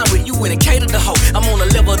biscuit down with you and cater the hoe. I'm on a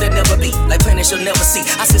level that never be, like planets you'll never see.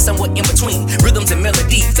 I sit somewhere in between rhythms and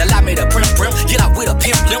melodies. Allow me to prim, get out with a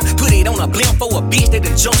pimp limp. Put it on a blimp for a bitch that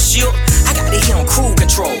done jump ship. I got it here on cruise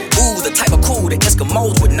control. Ooh, the type of cool that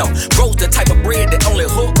Eskimos would know. Rose the type of bread that only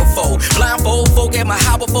hook can fold. Blindfold folk at my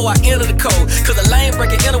house before I enter the code. Cause the lane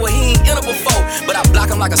breaker enter where he ain't enter before. But I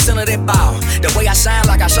block him like a center that ball. The way I shine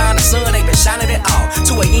like I shine, the sun ain't been shining at all.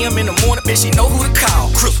 2 a.m. in the morning, bitch, she know who to call.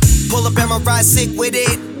 Crew. Pull up and my ride sick with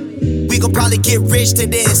it. We gon' probably get rich to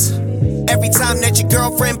this. Every time that your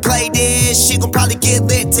girlfriend play this, she gon' probably get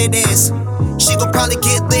lit to this. She gon' probably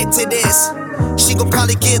get lit to this. she gon'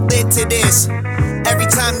 probably get lit to this. Every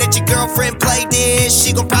time that your girlfriend play this,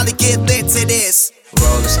 she gon' probably get lit to this.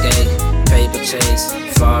 Roller skate, paper chase,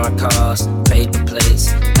 foreign cars, paper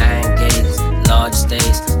plates, iron gates, large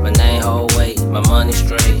estates, my name whole weight, my money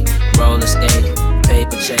straight. Roller skate,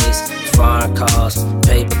 paper chase, foreign cars,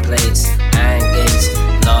 paper plates, iron gates,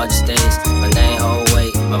 large estates, my name whole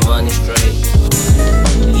weight, my money straight.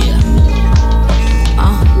 Yeah.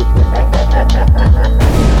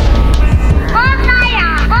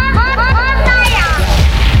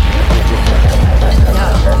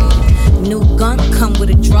 New gun come with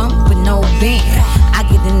a drum with no band. I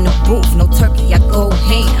get in the booth, no turkey, I go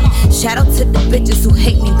ham. Shout out to the bitches who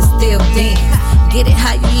hate me but still dance. Get it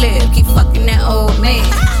how you live, keep fucking that old man.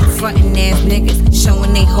 Frontin' ass niggas,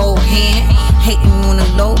 showing they whole hand. Hating on the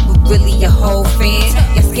low, but really a whole fan.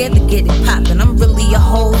 You're scared to get it poppin', I'm really a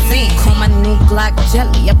whole fan. Call my new Glock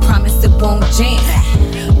jelly, I promise it won't jam.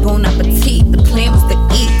 Bon appetit, the plan was to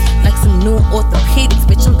eat like some new orthopedics,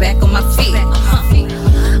 bitch, I'm back on my feet.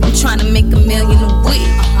 I'm tryna make $1 million a week,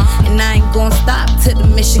 and I ain't gon' stop till the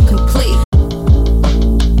mission complete.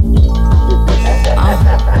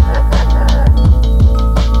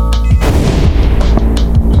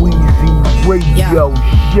 Weezy Radio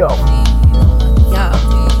Show.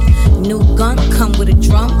 New gun come with a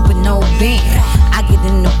drum with no band. I get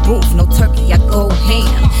in the booth, no turkey, I go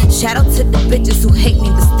ham. Shout out to the bitches who hate me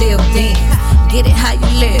but still dance. Get it how you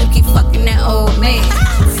live, keep fucking that old man.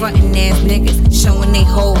 Frontin' ass niggas, showing they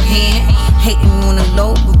whole hand. Hating on the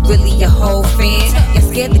low, but really a whole fan. You're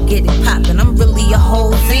scared to get it poppin', I'm really a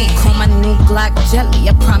whole fan. Call my new Glock jelly,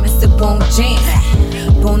 I promise it won't jam.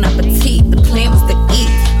 Bon appetit, the plan was to eat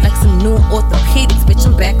like some new orthopedics, bitch,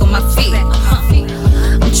 I'm back on my feet.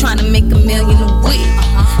 I'm tryna make $1 million a week,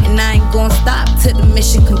 and I ain't gon' stop till the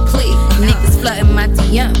mission complete. Niggas flooding my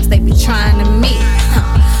DMs, they be trying to meet.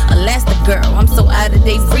 Elastigirl, I'm so out of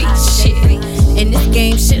they reach. Shit, in this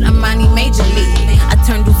game, shit, I'm money major league. I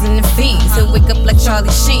turn dudes into fiends, and wake up like Charlie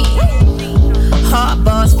Sheen. Hard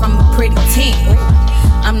bars from a pretty team.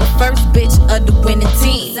 I'm the first bitch of the winning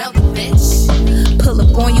team. Pull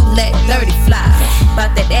up on you, let 30 fly.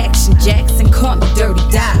 About that action, Jackson, call me Dirty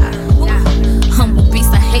Die. Humble beast,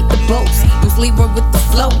 I hate the boast. Bruce Leroy with the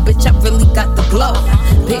flow, bitch, I really got the glow.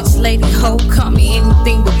 Bitch, lady, hoe, call me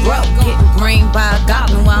anything but broke. Getting brained by a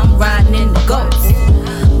goblin while I'm riding in the ghost.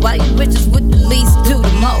 Why you bitches with the least do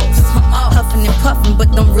the most? Huffing and puffing, but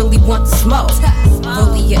don't really want to smoke.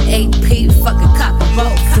 Holy your AP, fucking cock and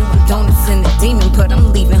roll. Doing donuts in the demon, but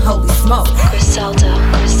I'm leaving holy smoke. Griselda,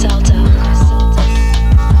 Griselda.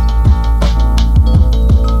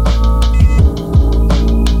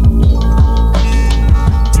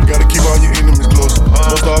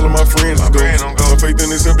 Most all of my friends is ghosts. My faith in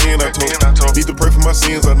this and being I told. Need to pray for my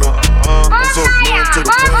sins, I know. I'm so numb to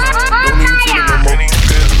the pain. Don't even feel it no more.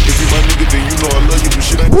 If you my nigga, then you know I love you, but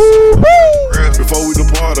shit ain't before we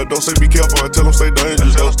depart, I don't say be careful, I tell them stay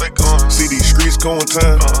dangerous though. See these streets going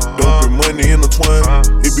time, don't put money intertwine.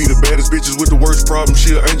 It be the baddest bitches with the worst problems,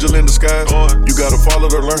 she an angel in disguise. You gotta follow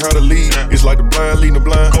to learn how to lead, it's like the blind leading the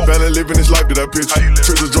blind. Family living this life that I picture,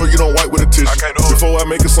 trips of joy you don't wipe with a tissue. Before I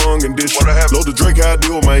make a song and dish, load the Drake, I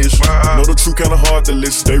deal with my issue. Know the truth kinda hard to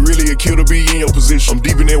listen, they really a kill to be in your position. I'm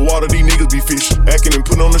deep in that water, these niggas be fishing, acting and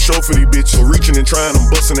putting on the show for these bitches. So reaching and trying, I'm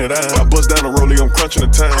busting it out. I bust down the rollie, I'm crunching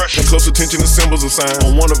the time. Pay close attention to symbols and signs.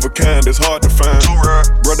 I'm one of a kind, it's hard to find.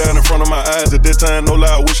 Bro down in front of my eyes at that time, no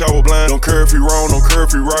lie, I wish I was blind. Don't care if he wrong, don't care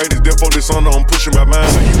if he right. It's death for this on, I'm pushing my mind.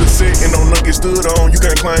 So you can sit and don't not get stood on. You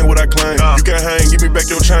can't claim what I claim. You can't hang, give me back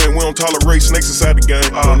your chain. We don't tolerate snakes inside the game.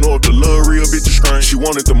 I don't know if the love real bitch is strange. She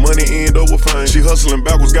wanted the money end over fame. She hustling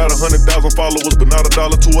backwards, got 100,000 followers, but not $1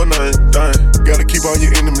 to her name. Dang, gotta keep all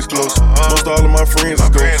your enemies close. Most all of my friends is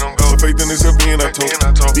ghosts. My faith in this and being I told.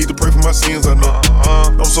 Need to pray for my sins, I know.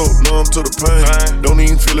 I'm so numb to the pain. Don't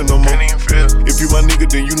even feel it no more. If you my nigga,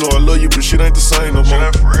 then you know I love you, but shit ain't the same no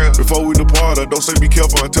more. Before we depart, I don't say be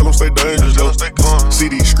careful, I tell them stay dangerous though. See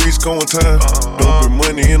these streets going time, don't put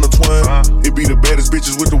money intertwine. It be the baddest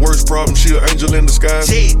bitches with the worst problems, she an angel in disguise.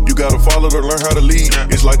 You gotta follow to learn how to lead,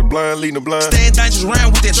 it's like the blind leading the blind. Staying dangerous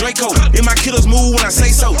round with that Draco, and my killers move when I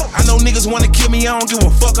say so. I know niggas wanna kill me, I don't give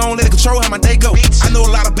a fuck, I don't let it control how my day go. I know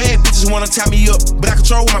a lot of bad bitches wanna tie me up, but I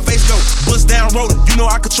control where my face go. Bust down rolling, you know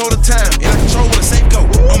I control the time, and I control where the safe go.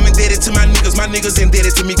 I'm indebted to my niggas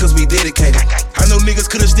indebted to me cause we dedicated. I know niggas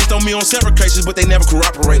could've snitched on me on several cases, but they never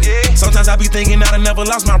cooperated. Sometimes I be thinking I'd never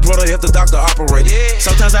lost my brother if the doctor operated.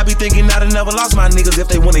 Sometimes I be thinking I'd never lost my niggas if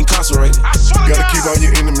they weren't incarcerated. Gotta keep all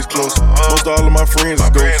your enemies close. Most all of my friends is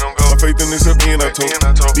ghosts. My faith in this happy and I told.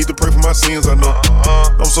 Need to pray for my sins, I know.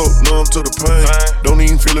 I'm so numb to the pain. Don't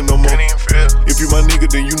even feel it no more. If you my nigga,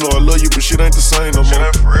 then you know I love you, but shit ain't the same no more.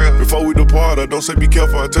 Before we depart, I don't say be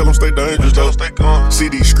careful, I tell them stay dangerous though. See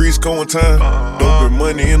these streets going time. Don't put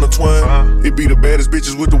money intertwine. It be the baddest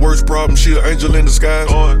bitches with the worst problems. She an angel in disguise.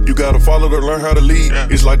 You gotta follow to learn how to lead.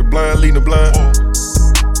 It's like the blind leading the blind.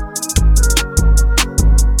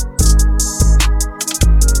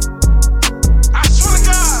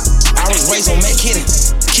 Raised on Mac Kitty.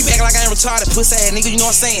 Keep acting like I ain't retarded, pussy ass nigga, you know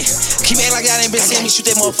what I'm saying? Keep acting like y'all ain't been seeing me shoot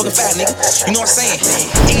that motherfucking fire, nigga. You know what I'm saying?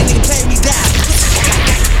 Any nigga play me die.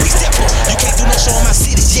 You can't do no show in my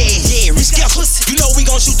city, yeah, risk your pussy. You know we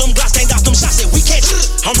gon' shoot them glocks, ain't off them shots, and we can't.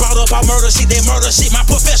 I'm brought up, I murder shit, that murder shit, my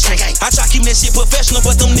profession. I try keeping that shit professional,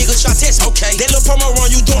 but them niggas try test me. Okay, that little promo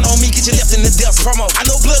run you doing on me, get you left in the dust. Promo. I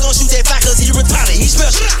know Blood gon' shoot that fire cause he retarded, he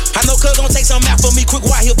special. I know Cuz gon' take some out for me quick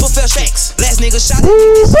while he'll professional. Last nigga shot at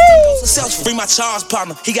me, free my Charles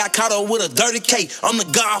partner. He got caught up with a dirty K. I'm the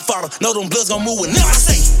Godfather. Know them Bloods gon' move whenever I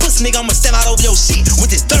say. Pussy nigga, I'ma stand out over your shit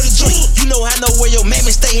with this dirty drink. You know I know where your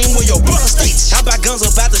mammy stay and where your brother stays. I buy guns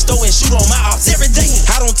up out the store and shoot on my ops every day.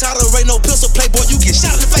 I don't tolerate no pistol play, boy, you get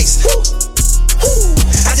shot in the face.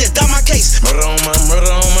 I just done my case. Murder on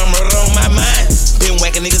my mind. Been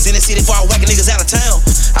whacking niggas in the city before I whacking niggas out of town.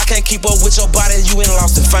 I can't keep up with your body, you ain't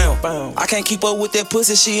lost and found. I can't keep up with that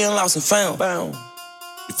pussy, she ain't lost and found.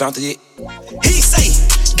 You found it yet? He say,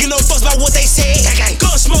 get no fucks about what they say.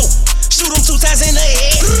 Gun smoke, shoot him 2 times in the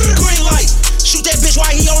head. Green light, shoot that bitch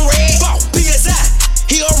while he on red. PSI,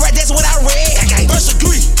 he alright, that's what I read. Verse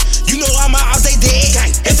agree, you know all my odds they dead.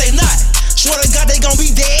 If they not, swear to God they gon'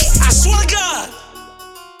 be dead. I swear to God.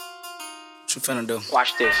 What you finna do?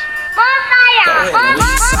 Watch this. Go ahead,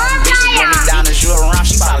 some bitches want me down as you around,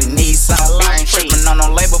 she probably need some. I ain't trippin' on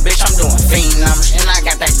no label, bitch, I'm doing fiend numbers. And I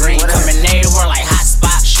got that green coming everywhere like hot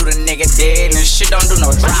spot. Shoot a nigga dead and shit don't do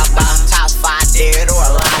no drive-by. Top 5 dead or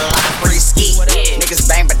a lot free ski. Niggas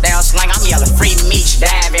bang but they don't slang, I'm yelling free meat.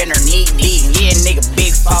 Dive in her knee deep, yeah nigga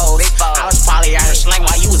big foes. I was probably out here slang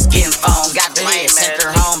while you was getting phones. Got the head, sent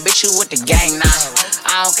her home, bitch you with the gang now.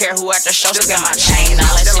 I don't care who at the show, still got my chain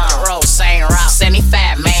out. Let's hit the road, same route.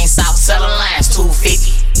 75 main south, selling lines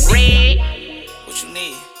 250. Red. What you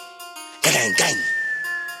need? Gang, gang.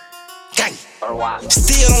 Gang.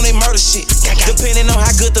 Still on that murder shit. Depending on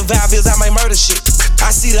how good the vibe is, I might murder shit. I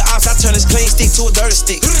see the ops, I turn this clean stick to a dirty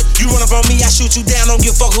stick. You run up on me, I shoot you down, don't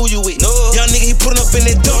give a fuck who you with. No. Young nigga, he put up in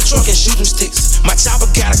that dump truck and shooting sticks. My chopper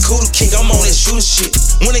got a cooler kick, I'm on that shooter shit.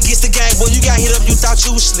 When it gets the gang, boy, you got hit up, you thought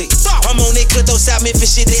you was slick. I'm on that cut those South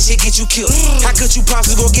Memphis shit, that shit get you killed. How could you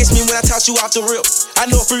possibly go against me when I taught you off the rip? I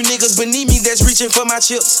know 3 niggas beneath me that's reaching for my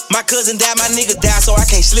chips. My cousin died, my nigga died, so I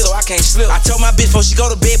can't slip. I told my bitch before she go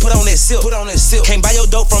to bed, put on that silk. Can't buy your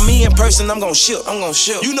dope from me in person, I'm gon' ship.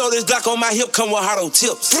 You know this Glock on my hip come with hollow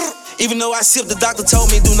tips. Even though I sip, the doctor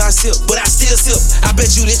told me do not sip, but I still sip. I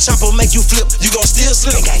bet you this chopper make you flip, you gon' still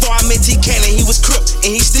slip. Before I met T Cannon, he was crip,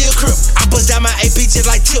 and he still crip. I bust down my AP just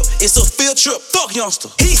like Tip, it's a field trip. Fuck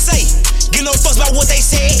youngster. He say, get no fucks about what they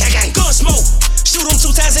say. Gun smoke, shoot him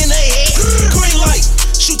 2 times in the head. Green light,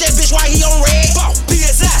 shoot that bitch while he on red.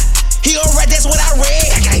 PSI, he alright, that's what I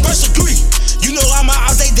read. Verse agree, you know all my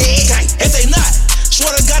odds they dead. If they not,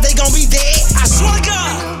 swear to God they gon' be dead. I swear to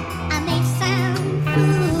God.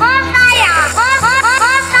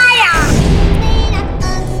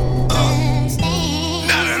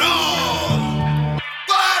 Not at all.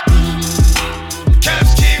 What?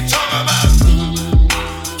 Cats keep talking about,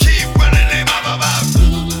 keep running their mouth about,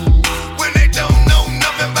 when they don't know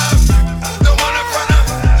nothing about, don't wanna run up.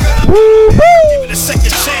 Give it a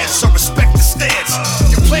second chance, so respect the stance.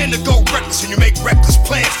 You plan to go reckless and you make reckless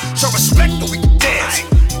plans, so respect that we can dance.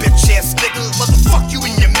 Bitch ass nigga, motherfuck you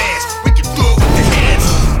and your mans. We can do it with the hands.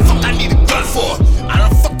 Fuck, I need a gun for. I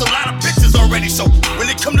done fucked a lot of bitches already, so when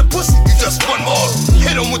it come to pussy, you just one more.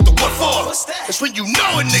 Hit him with the what for? That's when you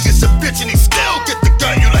know a nigga's a bitch and he still get the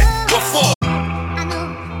gun. You like, what for?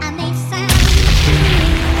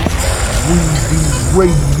 Weezy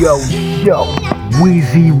Radio Show.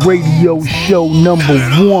 Weezy Radio Show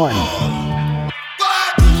 #1.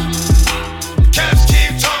 Cats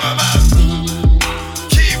keep talking about,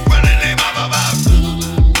 keep running their mouth about,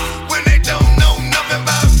 when they don't know nothing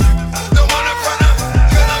about, don't wanna run up,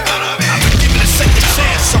 gonna be. I'ma give it a second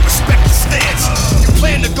chance, so respect the stance. You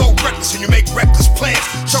plan to go reckless and you make reckless plans,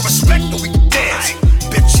 so respect that we can dance.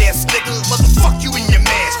 Bitch ass nigga, motherfuck you and your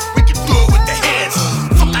mans. We can do it with the hands.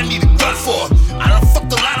 Fuck, I need a gun for. I done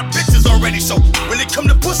fucked a lot of bitches already, so when it come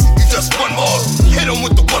to pussy, you just one more. Hit him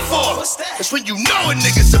with the what for? That's when you know a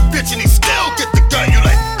nigga's a bitch and he still get the gun. You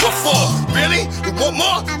like, what for? Really? You want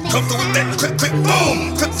more? Come through with that click, click,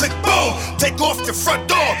 boom. Click, click, boom. door. Take off your front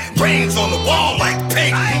door. Brains on the wall like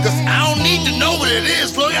paint. Cause I don't need to know what it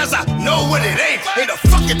is, long as I know what it ain't. Ain't a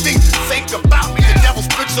fucking thing to think about me. The devil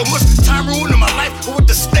spit so much time ruining my life. But what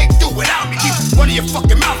the snake do without me? Keep running your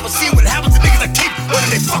fucking mouth. I see what happens to niggas that keep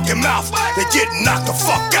running their fucking mouth. They get knocked the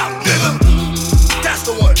fuck out, nigga. That's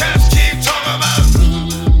the one. Cats keep talking about.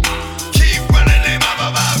 Keep running their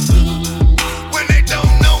mouth about. When they don't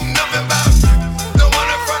know nothing about. The one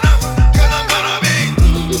in front of. Cause I'm gonna be.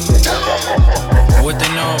 What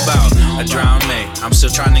they know about a drowned mate? I'm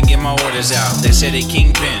still trying to get my orders out. They say they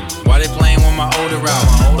kingpin. Why they playing with my older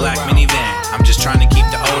route? Black minivan. I'm just trying to keep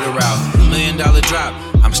the odor out. $1 million drop.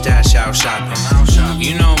 I'm stash out shopping.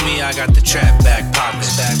 You know me, I got the trap back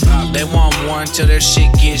poppin'. They want war until their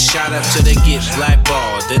shit gets shot up till they get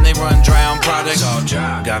blackballed. Then they run dry on products.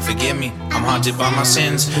 God forgive me, I'm haunted by my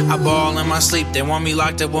sins. I ball in my sleep, they want me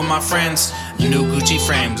locked up with my friends. New Gucci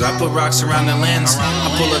frames, I put rocks around the lens.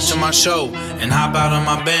 I pull up to my show and hop out on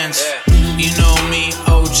my Benz. You know me,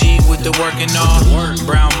 OG with the work and all.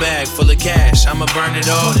 Brown bag full of cash, I'ma burn it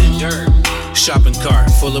all. Shopping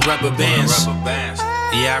cart full of rubber bands.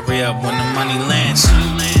 Yeah, I re-up when the money lands.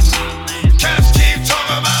 Cats keep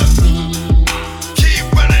talking about. Keep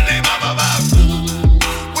running their mouth about.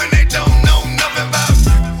 When they don't know nothing about.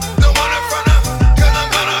 The one in front of. Cause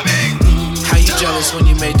I'm gonna be. How you jealous when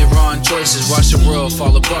you made the wrong choices? Watch the world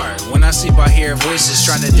fall apart. When I sleep I hear voices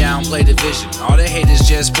trying to downplay the vision. All they hate is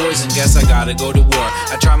just poison. Guess I gotta go to war.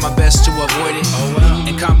 I try my best to avoid it.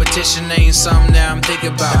 And competition ain't something that I'm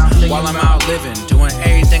thinking about. While I'm out living, doing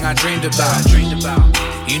everything I dreamed about.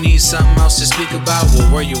 You need something else to speak about? Well,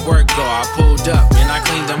 where your work go? I pulled up and I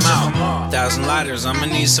cleaned them out. 1,000 lighters, I'ma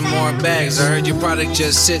need some more bags. I heard your product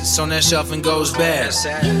just sits on that shelf and goes bad.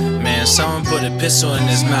 Man, someone put a pistol in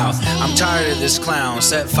his mouth. I'm tired of this clown,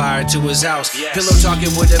 set fire to his house. Pillow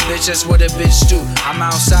talking with a bitch, that's what a bitch do. I'm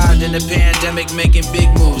outside in the pandemic making big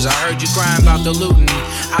moves. I heard you crying about the looting.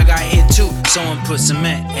 I got hit too. Someone put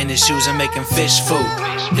cement in his shoes and making fish food.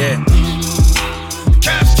 Yeah.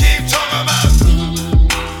 Cats keep talking about.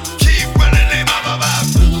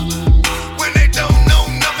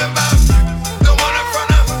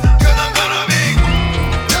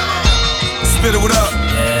 Spit it up.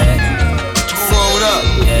 Yeah. Throw it up.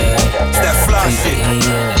 Yeah. It's that fly shit.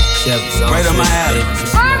 Right on my alley.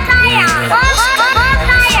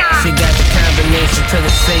 She got the combination to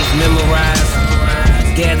the safe memorized.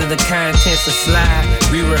 Gather the contents and slide.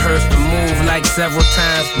 Re-rehearse the move like several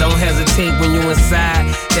times. Don't hesitate when you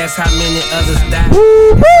inside. That's how many others die.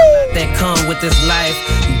 That come with this life.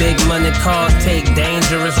 Big money cars take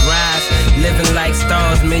dangerous rides. Living like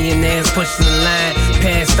stars, millionaires pushing the line.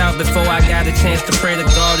 Passed out before I got a chance to pray to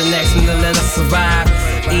God and ask him to let us survive.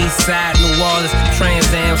 East side, New Orleans, Trans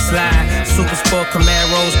Am slide. Super Sport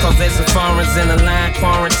Camaros, Corvettes and foreigns in the line.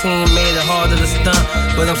 Quarantine made it harder to stunt,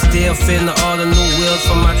 but I'm still fitting all the new wheels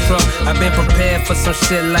for my truck. I've been prepared for some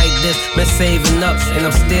shit like this. Been saving up and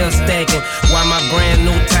I'm still stacking. While my brand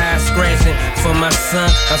new tires scratching. For my son,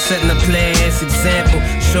 I'm setting a play-ass example.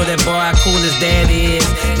 Show that boy how cool his daddy is.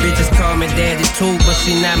 Bitches call me daddy too, but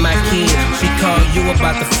she not my kid. She called you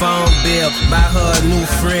about the phone bill. Buy her a new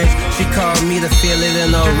fridge. She called me to feel it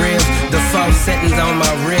in her ribs. The false settings on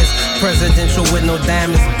my wrist. Presidential with no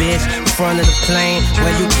diamonds, bitch. Front of the plane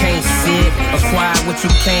where you can't sit. Acquire what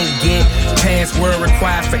you can't get. Password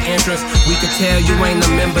required for entrance. We could tell you ain't a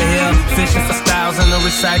member here. Fishing for styles in a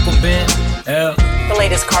recycle bin. Yeah. The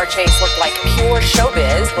latest car chase looked like pure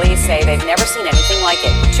showbiz. Police say they've never seen anything like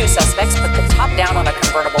it. Two suspects put the top down on a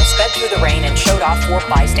convertible, sped through the rain, and showed off for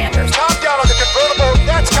bystanders. Top down on the convertible,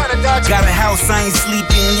 that's kinda nuts. Got a house, I ain't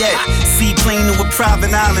sleeping yet. Seaplane to a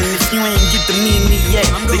private island. If you ain't get to meet me yet,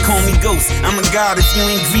 they call me Ghost. I'm a god if you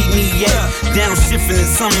ain't greet me yet. Downshifting in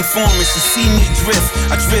some informants to see me drift.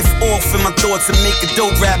 I drift off in my thoughts and make a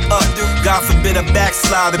dope rap up. God forbid a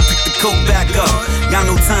backslide and pick the coke back up. Got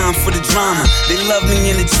no time for the drama. They love me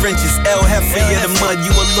in the trenches. El Jefe of the mud,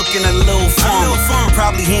 you are looking at a little farmer.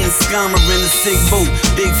 Probably hitting Scammer in the sick boat.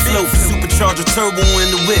 Big float, supercharger turbo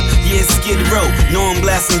in the whip. Yeah, Skid Row. Know I'm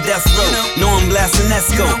blasting Death Row. Know I'm blasting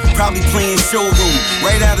Esco. Probably playing showroom.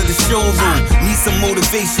 Right out of the showroom. Need some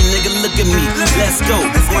motivation, nigga, look at me. Let's go.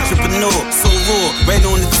 Entrepreneur, so raw. Right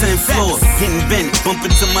on the 10th floor. Getting bent, bump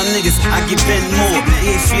into my niggas. I get bent more.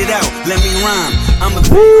 Air shit out, let me rhyme. I'm a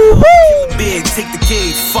kill a big, take the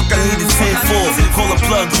cage. Fuck, I need a 10-4. Call a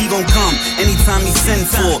plug, he gon' come anytime he send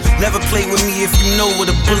for. Never play with me if you know what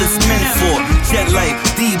a bullet's meant for. Jet life,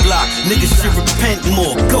 D-block, niggas should repent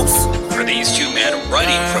more. Ghost. For these two men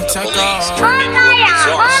running from the police turned into a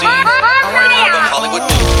bizarre scene right out of a Hollywood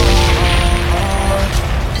movie.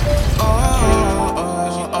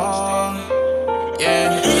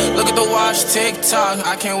 Yeah, look at the watch TikTok,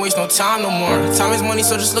 I can't waste no time no more. Time is money,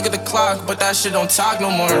 so just look at the clock, but that shit don't talk no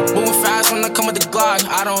more. Moving fast when I come with the Glock,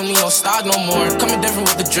 I don't need no stock no more. Coming different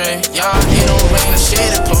with the Dre, yeah, it don't rain, the shit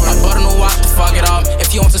it pour. I bought a new watch to fuck it up.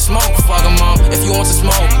 If you want to smoke, fuck him up. If you want to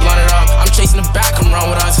smoke, blunt it up. I'm chasing the back, come run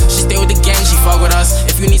with us. She stay with the gang, she fuck with us.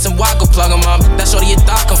 If you need some walk, go plug him up. That shorty your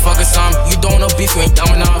thought, come fuck us some. You don't know beef, you ain't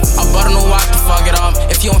dumb enough. I bought a new watch to fuck it up.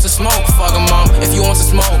 If you want to smoke, fuck him up. If you want to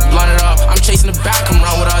smoke, blunt it up. I'm chasing the back, come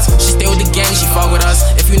run with us. She stay with the gang, she fuck with us.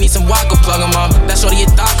 If you need some walk, go plug him up. That shorty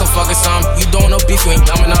your thought, come fuck us some. You don't know beef, you ain't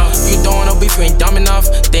dumb enough. You don't know beef, you ain't dumb enough.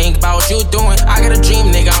 Think about what you doing. I got a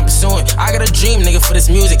dream, nigga, I'm pursuing. I got a dream, nigga, for this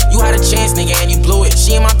music. You had a chance, nigga, and you blew it.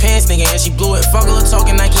 She in my pants, nigga, and she blew it. Fuck all the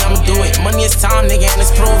talking, Nike, I'ma do it. Money is time, nigga, and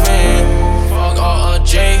it's proven. Fuck all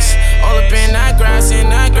Jakes. All up in that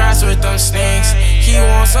grass with them snakes. He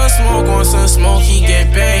wants some smoke, he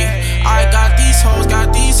get bait. I got these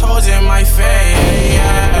hoes in my face,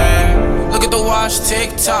 yeah. Look at the watch,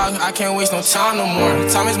 TikTok, I can't waste no time no more.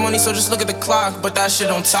 Time is money, so just look at the clock, but that shit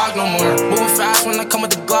don't talk no more. Moving fast when I come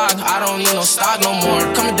with the Glock, I don't need no stock no more.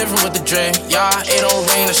 Coming different with the Dre, yeah, it don't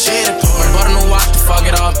rain, the shit it pour. Bought a new watch to fuck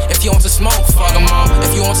it up. If you want to smoke, fuck him up.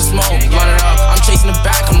 If you want to smoke, blunt it up. I'm chasing the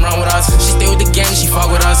back, come run with us. She stay with the gang, she fuck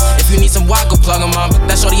with us. If you need some walk, go plug him up.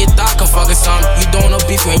 That shorty your thought, come fuck us some. You don't know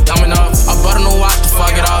beef, you ain't dumb enough. I bought a new watch to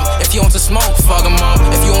fuck it up. If you want to smoke, fuck him up.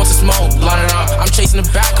 If you want to smoke, blunt it up. I'm chasing the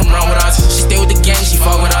back, come run with us. She stay with the gang, she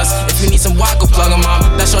fuck with us. If you need some walk, go plug him up.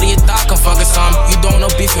 That shorty your thought, come fuck us some. You don't know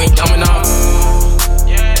beef, you ain't dumb enough.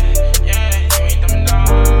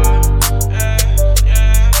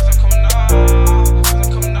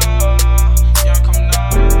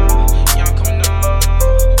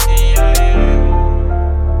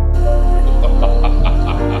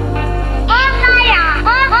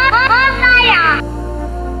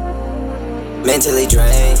 Mentally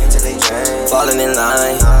drained, falling in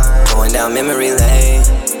line, going down memory lane.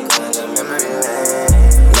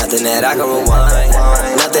 Nothing that I can rewind,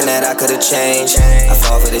 nothing that I could've changed. I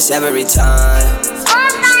fall for this every time.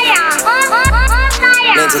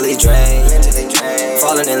 Mentally drained,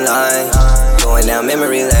 falling in line, going down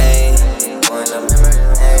memory lane.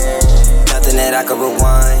 Nothing that I could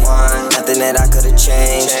rewind, nothing that I could've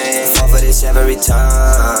changed. I fall for this every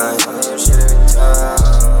time.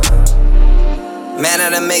 Man,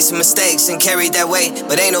 I done made some mistakes and carried that weight,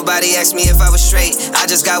 but ain't nobody asked me if I was straight. I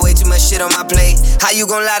just got way too much shit on my plate. How you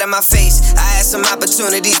gon' lie to my face? I had some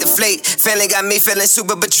opportunities to flake. Family got me feeling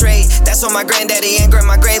super betrayed. That's on my granddaddy and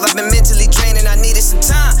grandma grave. I've been mentally drained and I needed some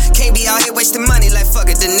time. Can't be out here wasting money like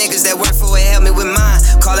fuck it. The niggas that work for it help me with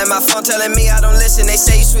mine. Calling my phone telling me I don't listen. They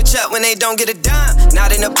say you switch up when they don't get a dime.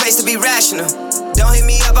 Not in a place to be rational. Don't hit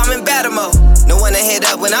me up, I'm in battle mode. No one to hit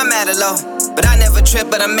up when I'm at a low. But I never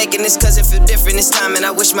trip, but I'm making this cause it feel different this time. And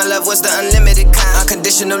I wish my love was the unlimited kind.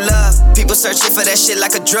 Unconditional love, people searching for that shit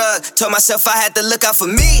like a drug. Told myself I had to look out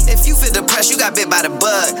for me. If you feel depressed, you got bit by the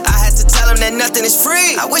bug. I had to tell them that nothing is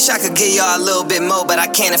free. I wish I could give y'all a little bit more, but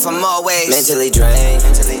I can't if I'm always mentally drained,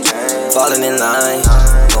 falling in line,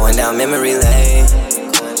 going down memory lane.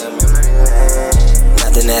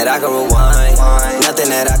 Nothing that I can rewind,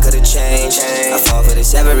 nothing that I could've changed. I fall for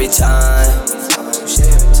this every time.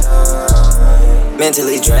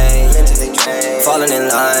 Mentally drained, falling in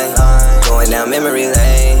line, going down memory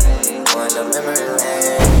lane.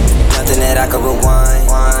 Nothing that I could rewind,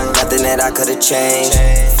 nothing that I could've changed.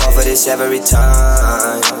 Fall for this every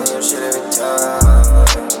time.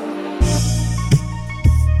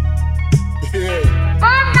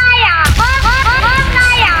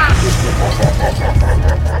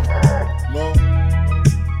 No,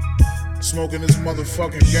 smoking this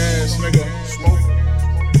motherfucking gas, nigga. Smoke.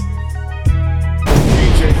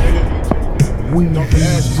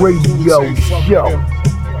 Weezy Radio Show.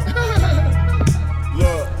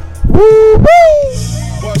 Look.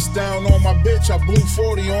 Bust down on my bitch, I blew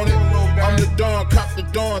 40 on it. I'm the Don, cop the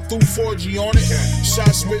Don, threw 4G on it.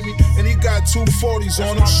 Shots with me, and he got 240s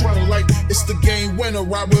on him. Shooting like it's the game winner,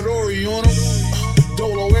 Robert Ory on him.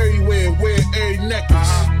 Dolo everywhere, wear every necklace.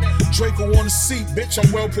 Draco on the seat, bitch, I'm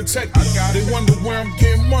well protected. They wonder where I'm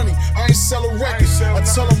getting money, I ain't selling records. I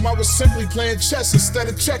tell them I was simply playing chess instead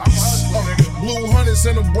of checkers. Blue hunters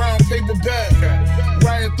in a brown paper bag.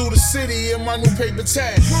 Riding through the city in my new paper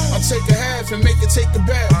tag. I take a half and make it take a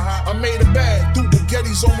bag. I made a bag, threw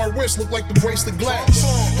Bugattis on my wrist, look like the bracelet glass.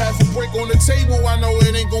 Half a break on the table, I know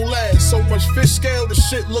it ain't gon' last. So much fish scale, the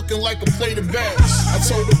shit looking like a plate of bags. I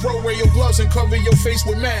told the bro, wear your gloves and cover your face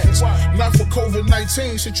with masks. Not for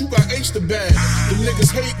COVID-19, shit, you got H the bag. The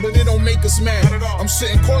niggas hate, but it don't make us mad. I'm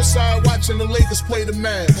sitting courtside watching the Lakers play the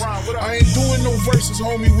Mavs. I ain't doing no verses,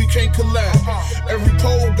 homie, we can't collab. Every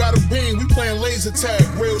pole got a beam, we playing laser tag.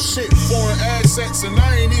 Real shit, foreign assets, and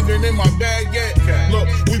I ain't even in my bag yet. Look,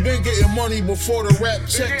 we been getting money before the rap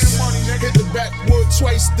checks. Hit the backwood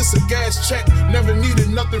twice, this a gas check. Never needed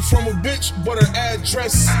nothing from a bitch but her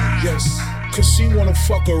address. Yes, cause she wanna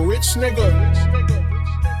fuck a rich nigga.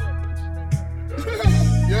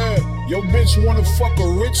 Yeah, your bitch wanna fuck a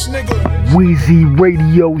rich nigga. Weezy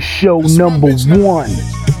Radio Show #1.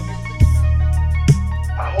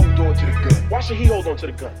 I hold on to the gun. Why should he hold on to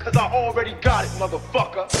the gun? Cause I already got it,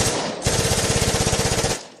 motherfucker.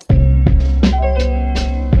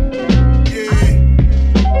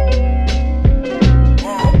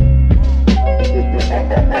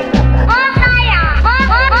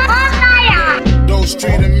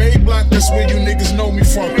 Street and Mayblock, that's where you niggas know me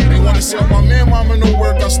from. They wanna sell my man, mama no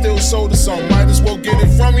work, I still sold her some. Might as well get it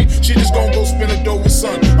from me, she just gon' go spin a dough with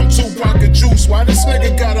son. I'm Tupac and Juice, why this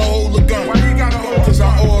nigga gotta hold a gun? Why he gotta hold? Cause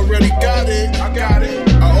I already got it. I got it.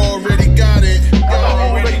 I already got it. I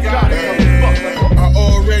already got it. I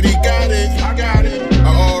already got it. I got it.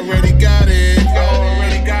 I already got it. I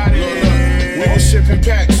already got it. We was shipping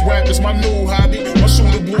packs, rap is my new hobby. My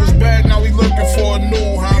shooter blues bag, now we looking for a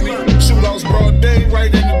new homie. Shootouts broad day,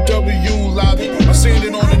 right in the W lobby. I seen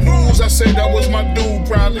it on the news, I said that was my dude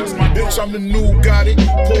probably. Bitch, I'm the new Gotti.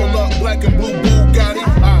 Pull up black and blue Bugatti.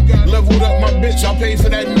 I leveled up my bitch, I paid for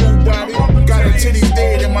that new body. Got her titties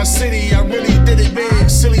dead in my city, I really did it big.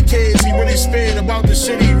 Silly kids, he really spit about the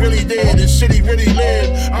shit he really did and shit he really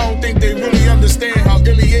lived. I don't think they really understand how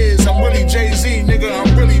ill he is. I'm really Jay-Z, nigga,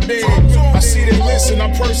 I'm really big. I see they listen,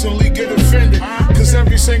 I personally get offended. Cause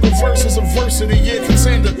every single verse is a verse of the year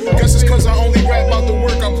contender. Guess it's cause I only rap about the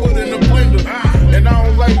work I put in the blender. And I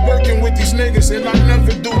don't like working with these niggas, and I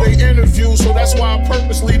never do they interviews, so that's why I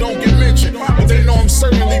purposely don't get mentioned. But they know I'm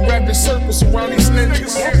certainly rapping circles around these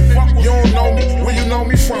ninjas. You don't know me, where you know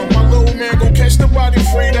me from? My little man gon' catch the body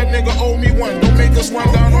free, that nigga owe me one. Don't make us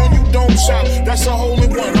run down on you, don't shot, that's a hole in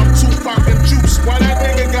one. I'm Tupac and Juice, why that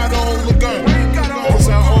nigga gotta hold a gun? Cause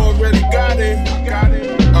I already got it.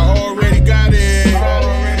 I already got it.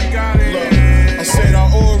 Look, I said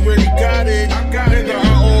I already got it. Nigga, I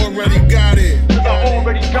already got it. I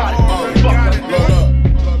already got it. Look.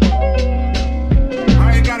 I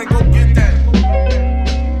ain't gotta go get that.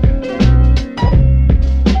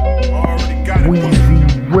 Already got it. Weezy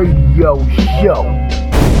Radio Show.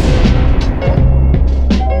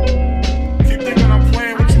 Keep thinking I'm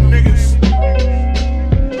playing with you niggas.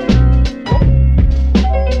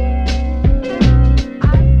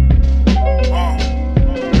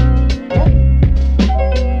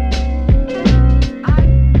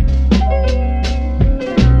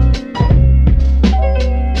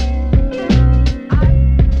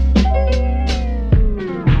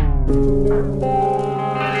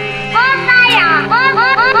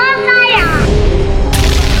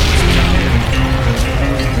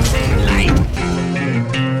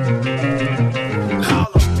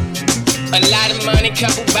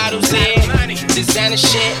 Couple bottles in, designer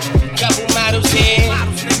shit, couple models in.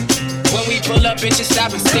 When we pull up, bitches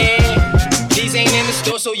stop and stare. These ain't in the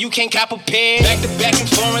store, so you can't cop a pair. Back to back in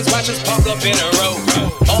foreigns, watch us park up in a row.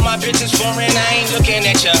 All my bitches foreign, I ain't looking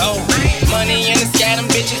at your hoe. Money in the sky, them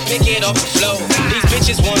bitches pick it off the floor. These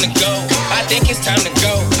bitches wanna go, I think it's time to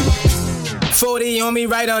go. 40 on me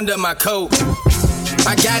right under my coat.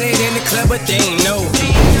 I got it in the club, but they ain't know.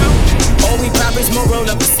 All we pop is more roll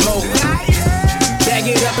up and smoke. Bag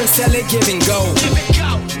it up and sell it, give and go.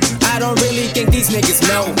 I don't really think these niggas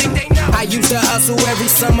know. I used to hustle every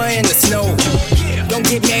summer in the snow. Don't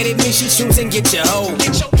get mad at me, she choose and get your hoe.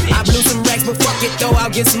 I blew some racks, but fuck it though, I'll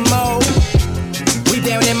get some more. We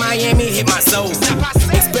down in Miami, hit my soul.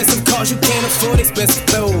 Expensive cars, you can't afford expensive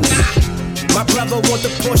clothes. My brother want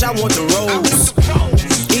the Porsche, I want the Rolls.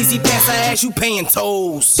 Easy pass, I ask you paying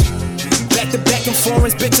tolls. Back to back in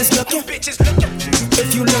foreigns, bitches looking.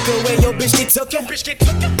 If you look away, your bitch get tookin'.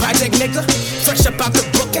 Project nigga, fresh up out the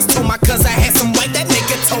bookings. Told my cuz I had some white, that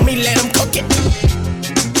nigga told me let him cook it.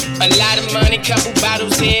 A lot of money, couple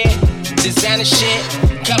bottles here. Designer shit,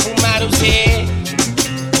 couple models here.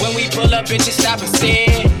 When we pull up, bitches stop and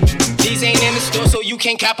stare. These ain't in the store, so you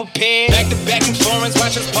can't cop a pair. Back to back in foreigns,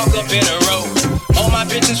 watch us park up in a row. All my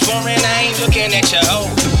bitches foreign, I ain't looking at your hoe.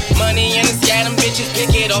 Money in the sky, them bitches pick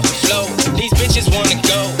it off the floor. These bitches wanna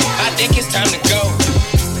go, I think it's time to go.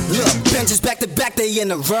 Look, benches back to back, they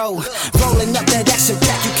in a row. Rolling up that action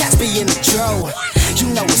pack, you catch me in the dro.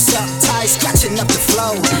 You know what's up, tight, scratching up the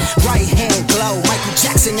flow. Right hand glow, Michael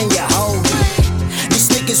Jackson in your hoe. You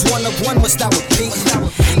sneaking niggas one of one, must I repeat?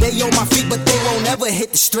 They on my feet, but they won't ever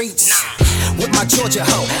hit the streets. With my Georgia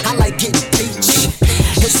hoe, I like getting peach.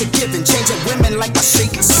 It's a given, changing women like my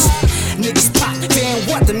sheets. Niggas pop, fan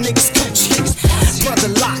what, them niggas Gucci. Brother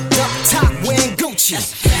locked up top, wearing Gucci.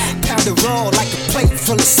 Pound the roll like a plate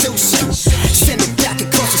full of sushi. Send it back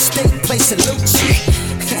across the state, play Salucci.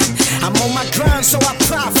 I'm on my grind, so I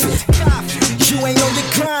profit. You ain't on your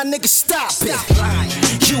grind, nigga, stop it.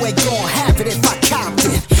 You ain't gon' have it if I cop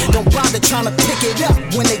it. Don't bother trying to pick it up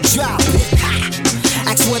when they drop it.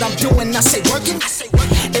 Ask what I'm doing, I say working.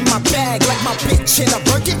 In my bag like my bitch in a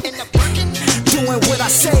Birkin. Doing what I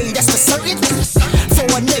say, that's for certain. For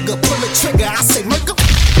a nigga, pull a trigger, I say murder.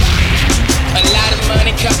 A lot of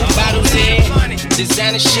money, couple bottles here.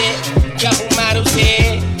 Designer shit, couple models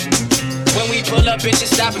here. When we pull up, bitches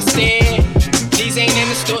stop and stare. These ain't in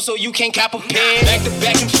the store, so you can't cop a pair. Back to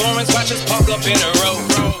back in foreigns, watch us park up in a row.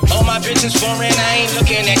 All my bitches foreign, I ain't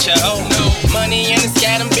looking at your hoe. Money in the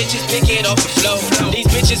sky, them bitches pick it off the floor. These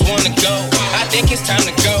bitches wanna go, I think it's time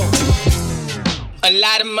to go. A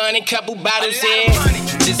lot of money, couple bottles here.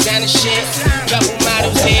 Designer shit, couple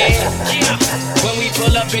models here. When we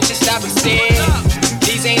pull up, bitches stop and stare.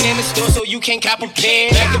 These ain't in the store, so you can't cop a pair.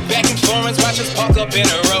 Back to back in foreigns, watch us park up in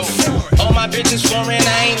a row. All my bitches foreign,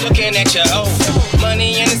 I ain't looking at your hoe.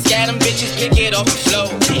 Money in the sky, them bitches pick it off the floor.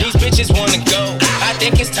 These bitches wanna go, I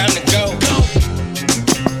think it's time to go.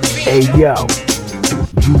 Hey yo,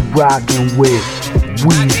 you rockin' with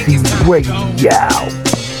Weezy Radio.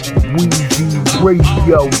 Weezy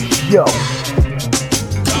Radio Show.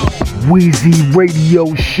 Weezy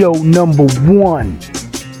Radio Show #1.